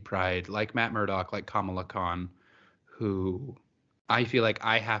like Kitty Pryde, like Matt Murdock, like Kamala Khan, who I feel like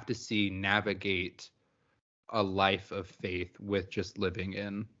I have to see navigate a life of faith with just living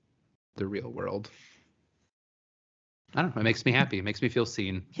in the real world. I don't know. It makes me happy. It makes me feel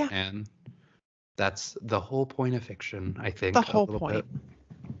seen. Yeah. And that's the whole point of fiction, I think. The whole point.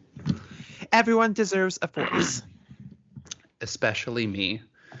 Everyone deserves a voice. Especially me.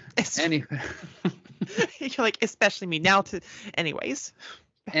 Anyway. You're like, especially me. Now anyways.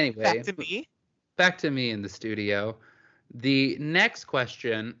 Anyway. Back to me. Back to me in the studio. The next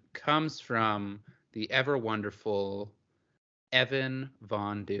question comes from the ever wonderful Evan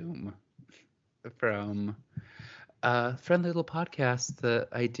Von Doom from a friendly little podcast that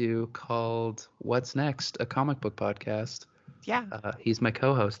I do called What's Next, a comic book podcast. Yeah. He's my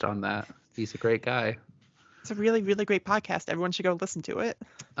co-host on that. He's a great guy. It's a really, really great podcast. Everyone should go listen to it.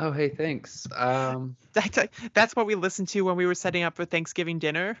 Oh, hey, thanks. That's what we listened to when we were setting up for Thanksgiving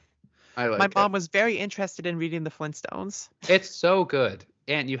dinner. My mom was very interested in reading the Flintstones. It's so good.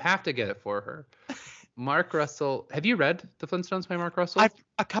 And you have to get it for her. Mark Russell. Have you read The Flintstones by Mark Russell?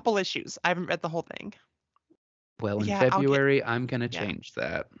 A couple issues. I haven't read the whole thing. Well, in February, I'm going to change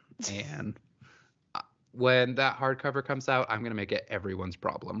that. And when that hardcover comes out, I'm going to make it everyone's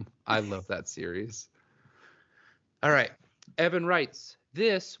problem. I love that series. All right. Evan writes,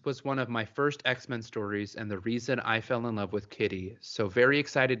 this was one of my first X-Men stories and the reason I fell in love with Kitty. So very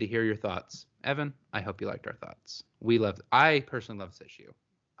excited to hear your thoughts. Evan, I hope you liked our thoughts. I personally love this issue.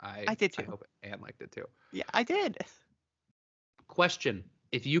 I did too. I hope Anne liked it too. Yeah, I did. Question.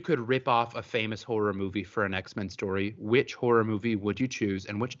 if you could rip off a famous horror movie for an X-Men story, which horror movie would you choose,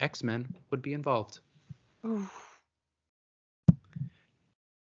 and which X-Men would be involved? Ooh.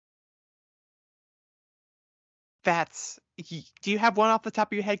 Do you have one off the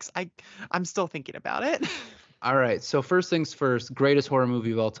top of your head? Because I'm still thinking about it. All right. So first things first, greatest horror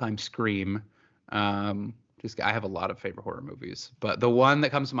movie of all time, Scream. I have a lot of favorite horror movies, but the one that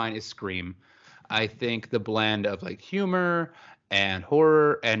comes to mind is Scream. I think the blend of like humor and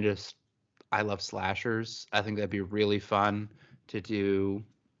horror and just I love slashers. I think that'd be really fun to do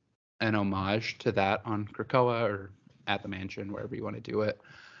an homage to that on Krakoa or at the mansion, wherever you want to do it.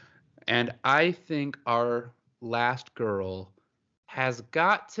 And I think our last girl has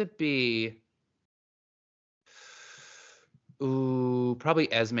got to be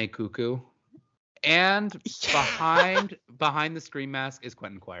probably Esme Cuckoo. And behind the Scream mask is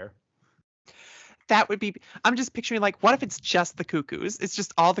Quentin Quire. That would be. I'm just picturing like, what if it's just the Cuckoos? It's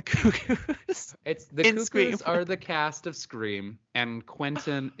just all the Cuckoos. It's the in Cuckoos Scream. are the cast of Scream, and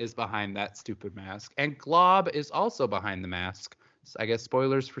Quentin is behind that stupid mask, and Glob is also behind the mask. So I guess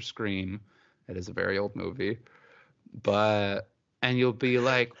spoilers for Scream. It is a very old movie, and you'll be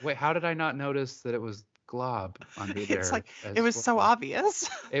like, wait, how did I not notice that it was Glob under there? It's like it was so obvious.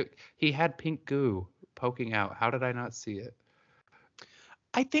 He had pink goo poking out. How did I not see it?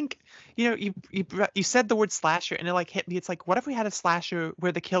 I think, you said the word slasher and it like hit me. It's like, what if we had a slasher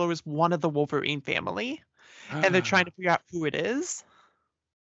where the killer was one of the Wolverine family and they're trying to figure out who it is?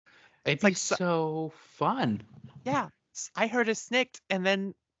 It'd be like so fun. Yeah. I heard a snicked and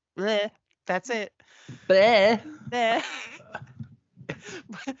then bleh, that's it. Bleh. Bleh.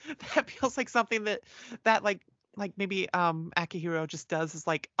 That feels like something that like maybe Akihiro just does is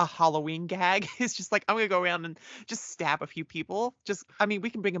like a Halloween gag. It's just like, I'm gonna go around and just stab a few people. We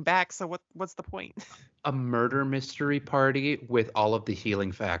can bring him back, so what's the point? A murder mystery party with all of the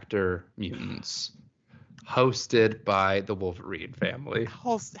Healing Factor mutants, hosted by the Wolverine family.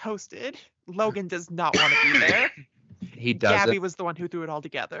 Hosted. Logan does not want to be there. He doesn't. Gabby was the one who threw it all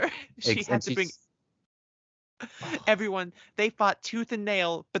together. She had to bring everyone. They fought tooth and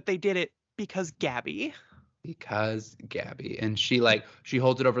nail, but they did it because Gabby. And she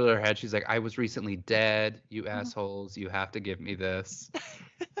holds it over their head. She's like, I was recently dead, you assholes, you have to give me this.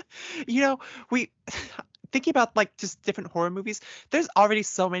 We thinking about like just different horror movies, there's already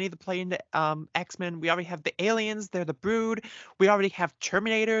so many that play into X-Men. We already have the aliens, they're the Brood. We already have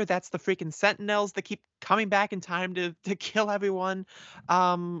Terminator, that's the freaking Sentinels that keep coming back in time to kill everyone.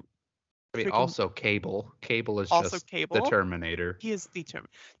 Also Cable. Cable is also just Cable. The Terminator. He is the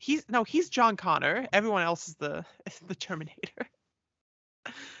Terminator. He's John Connor. Everyone else is the Terminator.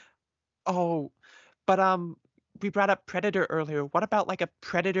 Oh, but we brought up Predator earlier. What about like a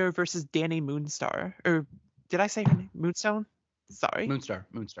Predator versus Danny Moonstar? Or did I say her name? Moonstone? Sorry. Moonstar.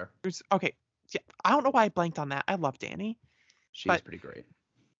 Okay. Yeah, I don't know why I blanked on that. I love Danny. She's pretty great.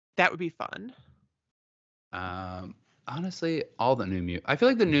 That would be fun. Honestly, all the New Mutants. I feel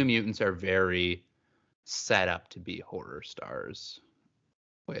like the New Mutants are very set up to be horror stars,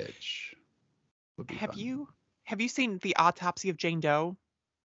 which would be fun. Have you seen The Autopsy of Jane Doe?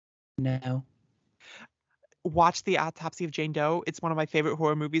 No. Watch The Autopsy of Jane Doe. It's one of my favorite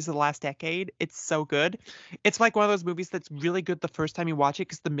horror movies of the last decade. It's so good. It's like one of those movies that's really good the first time you watch it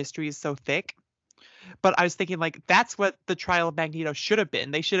because the mystery is so thick. But I was thinking, like, that's what the trial of Magneto should have been.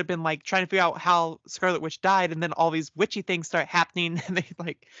 They should have been, like, trying to figure out how Scarlet Witch died, and then all these witchy things start happening, and they,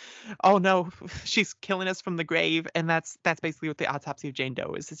 like, oh, no, she's killing us from the grave. And that's basically what the Autopsy of Jane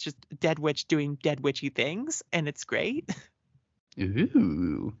Doe is. It's just a dead witch doing dead witchy things, and it's great.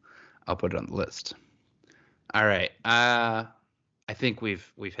 Ooh. I'll put it on the list. All right. I think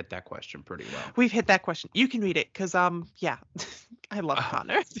we've hit that question pretty well. We've hit that question. You can read it, because, yeah, I love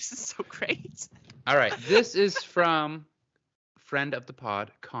Connor. This is so great. All right. This is from friend of the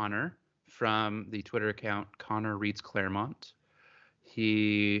pod, Connor, from the Twitter account Connor Reads Claremont.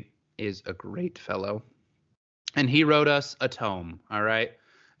 He is a great fellow. And he wrote us a tome, all right?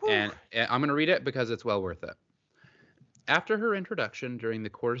 Ooh. And I'm going to read it because it's well worth it. After her introduction during the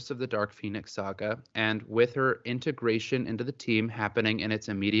course of the Dark Phoenix saga, and with her integration into the team happening in its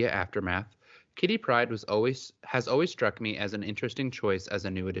immediate aftermath, Kitty Pryde has always struck me as an interesting choice as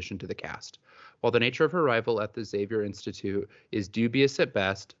a new addition to the cast. While the nature of her arrival at the Xavier Institute is dubious at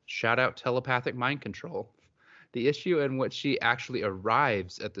best, shout out telepathic mind control, the issue in which she actually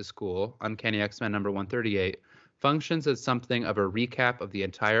arrives at the school, Uncanny X-Men number 138, functions as something of a recap of the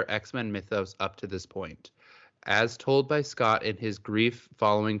entire X-Men mythos up to this point. As told by Scott in his grief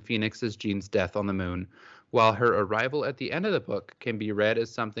following Phoenix's Jean's death on the moon, while her arrival at the end of the book can be read as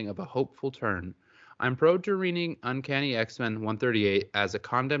something of a hopeful turn, I'm prone to reading Uncanny X-Men 138 as a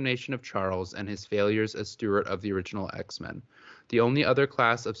condemnation of Charles and his failures as steward of the original X-Men, the only other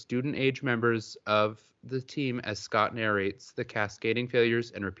class of student-age members of the team, as Scott narrates the cascading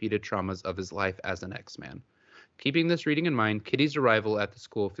failures and repeated traumas of his life as an X-Man. Keeping this reading in mind, Kitty's arrival at the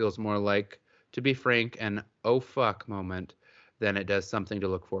school feels more like, to be frank, an oh fuck moment than it does something to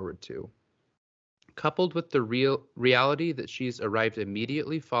look forward to. Coupled with the reality that she's arrived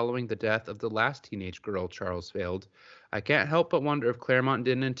immediately following the death of the last teenage girl Charles failed, I can't help but wonder if Claremont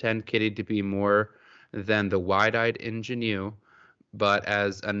didn't intend Kitty to be more than the wide-eyed ingenue, but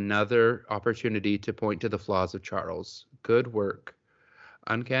as another opportunity to point to the flaws of Charles. Good work.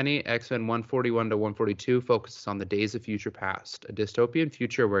 Uncanny X-Men 141 to 142 focuses on the Days of Future Past, a dystopian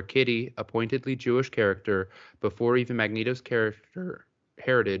future where Kitty, a pointedly Jewish character before even Magneto's character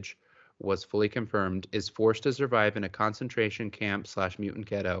heritage was fully confirmed, is forced to survive in a concentration camp / mutant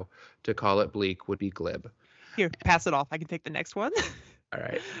ghetto. To call it bleak would be glib. Here, pass it off. I can take the next one. All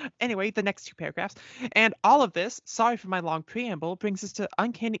right. Anyway, the next two paragraphs. And all of this, sorry for my long preamble, brings us to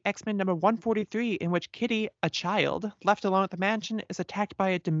Uncanny X-Men number 143, in which Kitty, a child, left alone at the mansion, is attacked by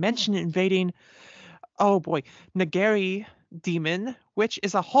a dimension-invading, oh boy, Nagari demon, which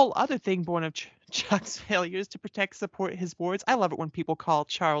is a whole other thing born of Chuck's failures to protect, support his wards. I love it when people call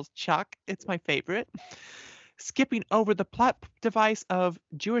Charles Chuck. It's my favorite. Skipping over the plot device of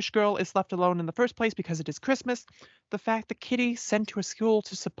Jewish girl is left alone in the first place because it is Christmas, the fact that Kitty, sent to a school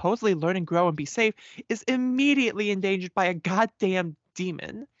to supposedly learn and grow and be safe, is immediately endangered by a goddamn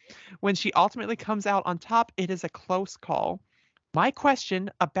demon. When she ultimately comes out on top, it is a close call. My question,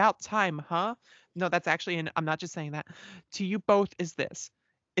 about time, huh? No, that's actually, and I'm not just saying that, to you both is this.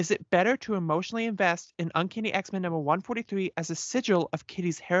 Is it better to emotionally invest in Uncanny X-Men number 143 as a sigil of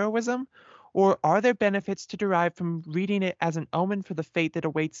Kitty's heroism, or are there benefits to derive from reading it as an omen for the fate that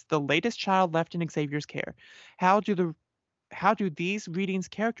awaits the latest child left in Xavier's care? How do these readings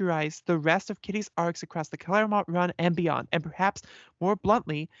characterize the rest of Kitty's arcs across the Claremont run and beyond? And perhaps more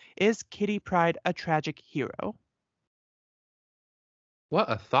bluntly, is Kitty Pryde a tragic hero? What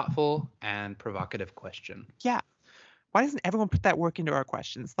a thoughtful and provocative question. Yeah. Why doesn't everyone put that work into our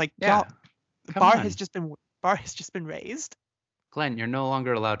questions? Like, Yeah. the Come bar on. has just been raised. Glenn, you're no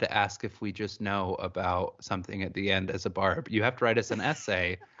longer allowed to ask if we just know about something at the end as a barb. You have to write us an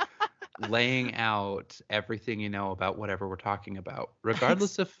essay laying out everything you know about whatever we're talking about,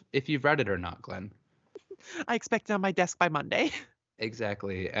 regardless of if you've read it or not, Glenn. I expect it on my desk by Monday.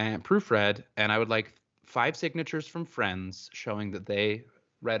 Exactly. And proofread, and I would like 5 signatures from friends showing that they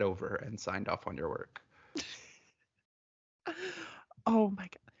read over and signed off on your work. Oh my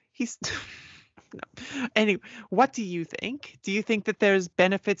god. He's no. Anyway, what do you think? Do you think that there's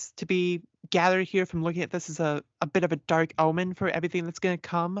benefits to be gathered here from looking at this as a bit of a dark omen for everything that's going to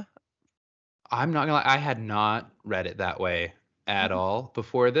come? I'm not gonna lie, I had not read it that way at all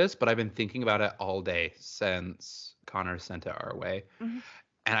before this, but I've been thinking about it all day since Connor sent it our way. Mm-hmm.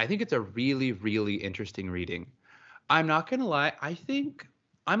 And I think it's a really, really interesting reading. I'm not gonna lie, I think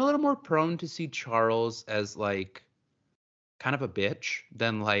I'm a little more prone to see Charles as like kind of a bitch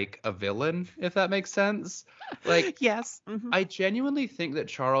than like a villain, if that makes sense. Like, Yes. Mm-hmm. I genuinely think that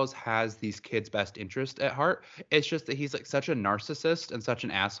Charles has these kids' best interest at heart. It's just that he's like such a narcissist and such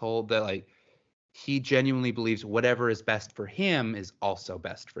an asshole that like he genuinely believes whatever is best for him is also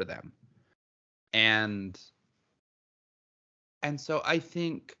best for them. And so I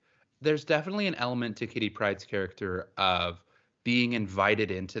think there's definitely an element to Kitty Pryde's character of being invited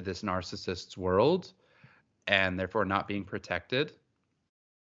into this narcissist's world and therefore not being protected.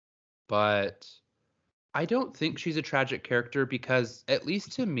 But I don't think she's a tragic character because, at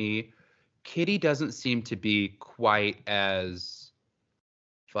least to me, Kitty doesn't seem to be quite as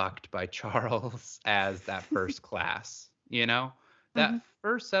fucked by Charles as that first class. You know? That Mm-hmm.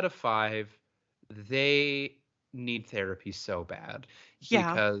 first set of 5, they need therapy so bad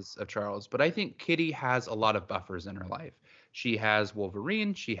Yeah. because of Charles. But I think Kitty has a lot of buffers in her life. She has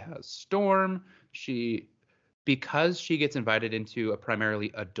Wolverine, she has Storm, because she gets invited into a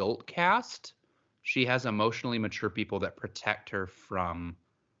primarily adult cast, she has emotionally mature people that protect her from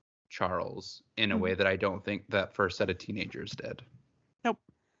Charles in a way that I don't think that first set of teenagers did. Nope.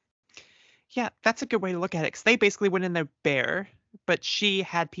 Yeah, that's a good way to look at it, because they basically went in there bare, but she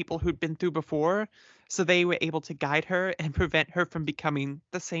had people who'd been through before, so they were able to guide her and prevent her from becoming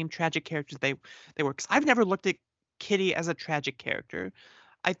the same tragic characters they were. Because I've never looked at Kitty as a tragic character.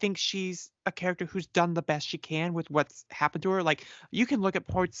 I think she's a character who's done the best she can with what's happened to her. Like, you can look at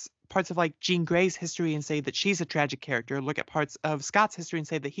parts of like Jean Grey's history and say that she's a tragic character. Look at parts of Scott's history and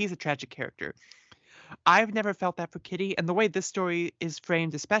say that he's a tragic character. I've never felt that for Kitty, and the way this story is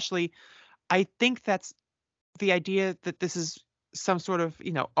framed, especially, I think that's the idea that this is some sort of,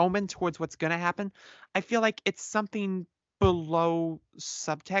 omen towards what's going to happen. I feel like it's something below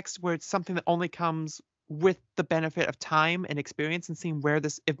subtext where it's something that only comes with the benefit of time and experience and seeing where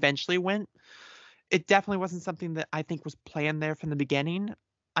this eventually went. It definitely wasn't something that I think was planned there from the beginning.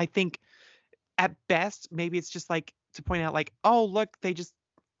 I think at best, maybe it's just like to point out, like, oh, look, they just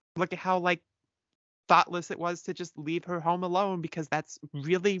look at how like thoughtless it was to just leave her home alone because that's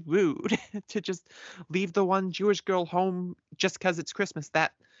really rude to just leave the one Jewish girl home just because it's Christmas.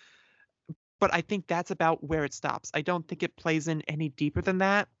 But I think that's about where it stops. I don't think it plays in any deeper than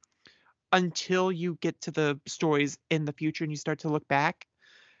that until you get to the stories in the future and you start to look back.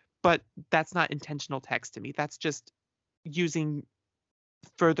 But that's not intentional text to me. That's just using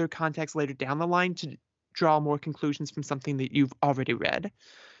further context later down the line to draw more conclusions from something that you've already read.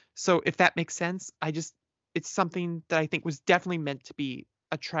 So if that makes sense, it's something that I think was definitely meant to be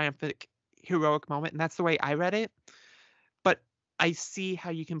a triumphant, heroic moment, and that's the way I read it. But I see how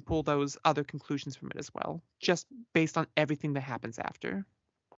you can pull those other conclusions from it as well, just based on everything that happens after.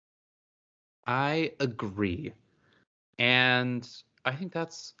 I agree. And I think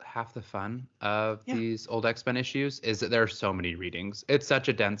that's half the fun of Yeah. these old X-Men issues is that there are so many readings. It's such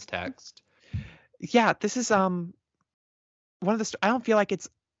a dense text. Yeah, this is one of the I don't feel like it's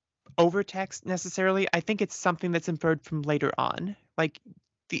over text necessarily. I think it's something that's inferred from later on. Like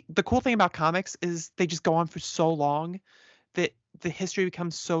the cool thing about comics is they just go on for so long that the history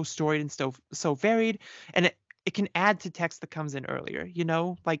becomes so storied and so varied, and it can add to text that comes in earlier.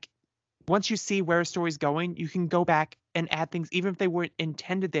 Like once you see where a story's going, you can go back and add things, even if they weren't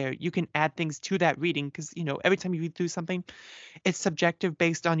intended there. You can add things to that reading because every time you read through something, it's subjective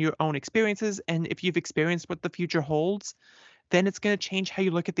based on your own experiences, and if you've experienced what the future holds, then it's going to change how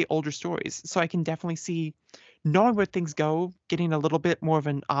you look at the older stories. So I can definitely see knowing where things go, getting a little bit more of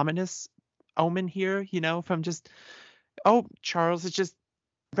an ominous omen here, from just, oh, Charles is just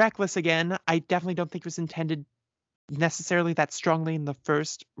reckless again. I definitely don't think it was intended necessarily that strongly in the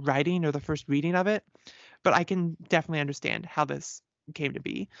first writing or the first reading of it, but I can definitely understand how this came to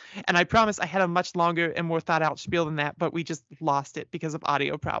be. And I promise I had a much longer and more thought out spiel than that, but we just lost it because of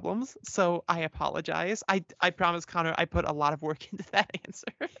audio problems. So I apologize. I promise, Connor, I put a lot of work into that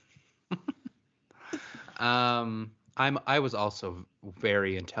answer. I was also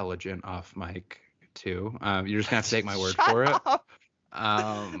very intelligent off mic too. You're just gonna have to take my word Shut for it. up.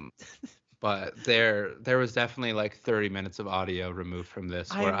 But there was definitely like 30 minutes of audio removed from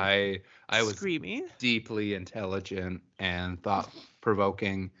this where I'm I was screaming. deeply intelligent and thought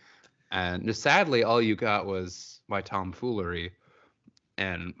provoking, and just sadly all you got was my tomfoolery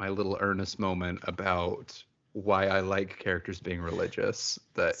and my little earnest moment about why I like characters being religious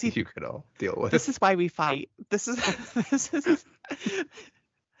that See, you could all deal with. this is why we fight. This is this is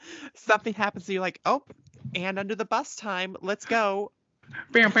something happens and you're like, oh, and under the bus time, let's go.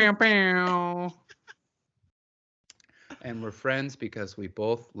 Bam, bam, bam. And we're friends because we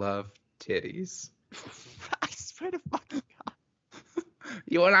both love titties. I swear to fucking God.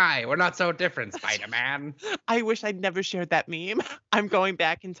 You and I, we're not so different, Spider-Man. I wish I'd never shared that meme. I'm going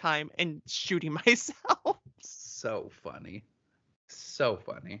back in time and shooting myself. So funny. So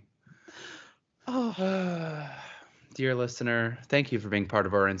funny. Oh. Dear listener, thank you for being part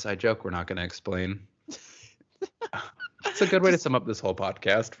of our inside joke we're not going to explain. It's a good way to sum up this whole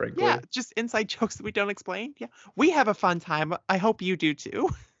podcast, frankly. Yeah, just inside jokes that we don't explain. Yeah, we have a fun time. I hope you do too.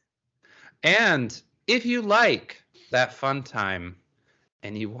 And if you like that fun time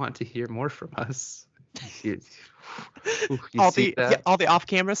and you want to hear more from us, all the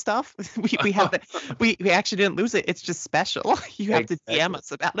off-camera stuff. We have we actually didn't lose it. It's just special. You have to DM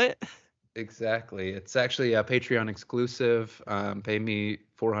us about it. Exactly. It's actually a Patreon exclusive. Pay me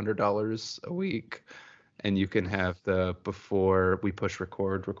 $400 a week, and you can have the before we push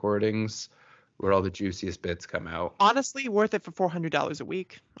record recordings where all the juiciest bits come out. Honestly, worth it for $400 a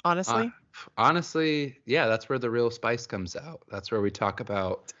week. Honestly, yeah, that's where the real spice comes out. That's where we talk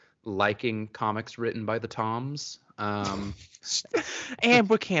about liking comics written by the Toms. And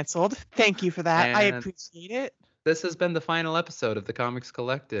we're canceled. Thank you for that. I appreciate it. This has been the final episode of the Comics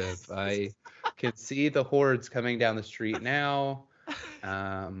Collective. I can see the hordes coming down the street now.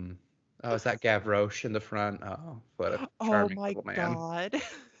 Oh, is that Gavroche in the front? Oh, what a charming little man. Oh my God.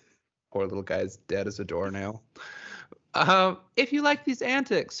 Poor little guy's dead as a doornail. If you like these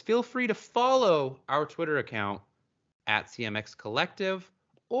antics, feel free to follow our Twitter account at CMX Collective,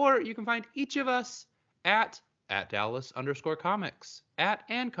 or you can find each of us at Dallas_comics, at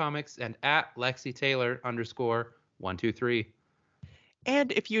Ann Comics, and at Lexi Taylor _123.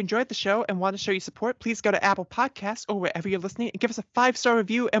 And if you enjoyed the show and want to show your support, please go to Apple Podcasts or wherever you're listening and give us a 5-star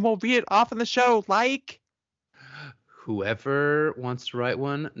review, and we'll read it off on the show. Like, Whoever wants to write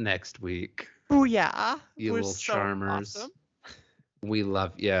one next week. booyah! You We're little so charmers. awesome. We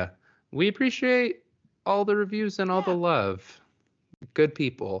love you. We appreciate all the reviews and all the love. Good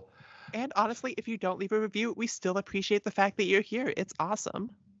people. And honestly, if you don't leave a review, we still appreciate the fact that you're here. It's awesome.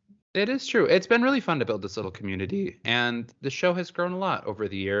 It is true. It's been really fun to build this little community, and the show has grown a lot over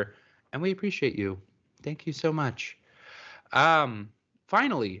the year, and we appreciate you. Thank you so much.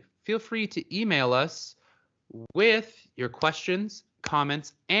 Finally, feel free to email us with your questions,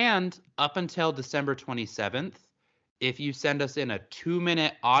 comments, and up until December 27th, if you send us in a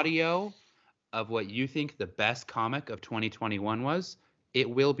 2-minute audio of what you think the best comic of 2021 was, it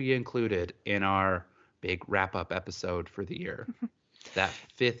will be included in our big wrap-up episode for the year. That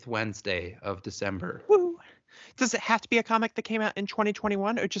 5th Wednesday of December. Woo! Does it have to be a comic that came out in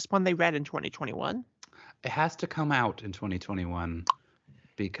 2021 or just one they read in 2021? It has to come out in 2021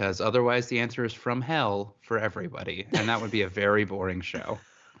 because otherwise the answer is from hell for everybody, and that would be a very boring show.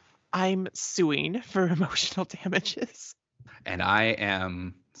 I'm suing for emotional damages. And I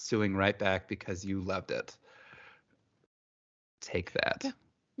am suing right back because you loved it. Take that.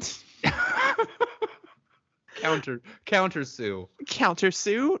 Yeah. Counter sue.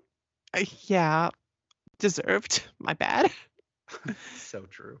 Countersuit? Yeah, deserved. My bad. So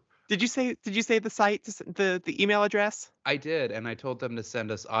true. Did you say the site, the email address? I did, and I told them to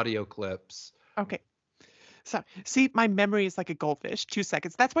send us audio clips. Okay. So, see, my memory is like a goldfish. 2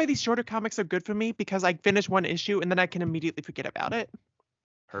 seconds. That's why these shorter comics are good for me, because I finish one issue and then I can immediately forget about it.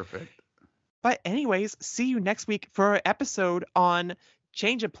 Perfect. But anyways, see you next week for our episode on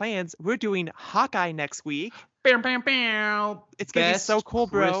Change of Plans. We're doing Hawkeye next week. Bam, bam, bam. It's going to be so cool,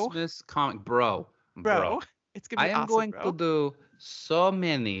 bro. Christmas comic, bro. It's going to be awesome, I am going bro. to do so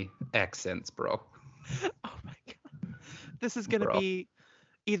many accents, bro. Oh my God. This is going to be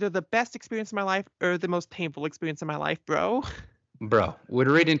either the best experience of my life or the most painful experience of my life, bro. Bro,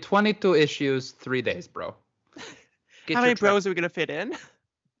 we're reading 22 issues, 3 days, bro. How many bros are we going to fit in?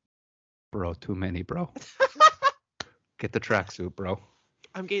 Bro, too many, bro. Get the tracksuit, bro.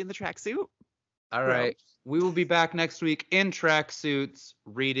 I'm getting the tracksuit. All right. We will be back next week in tracksuits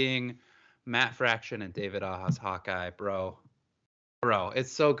reading Matt Fraction and David Aja's Hawkeye, bro. Bro,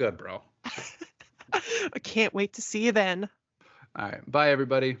 it's so good, bro. I can't wait to see you then. All right. Bye,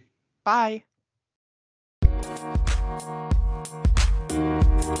 everybody. Bye.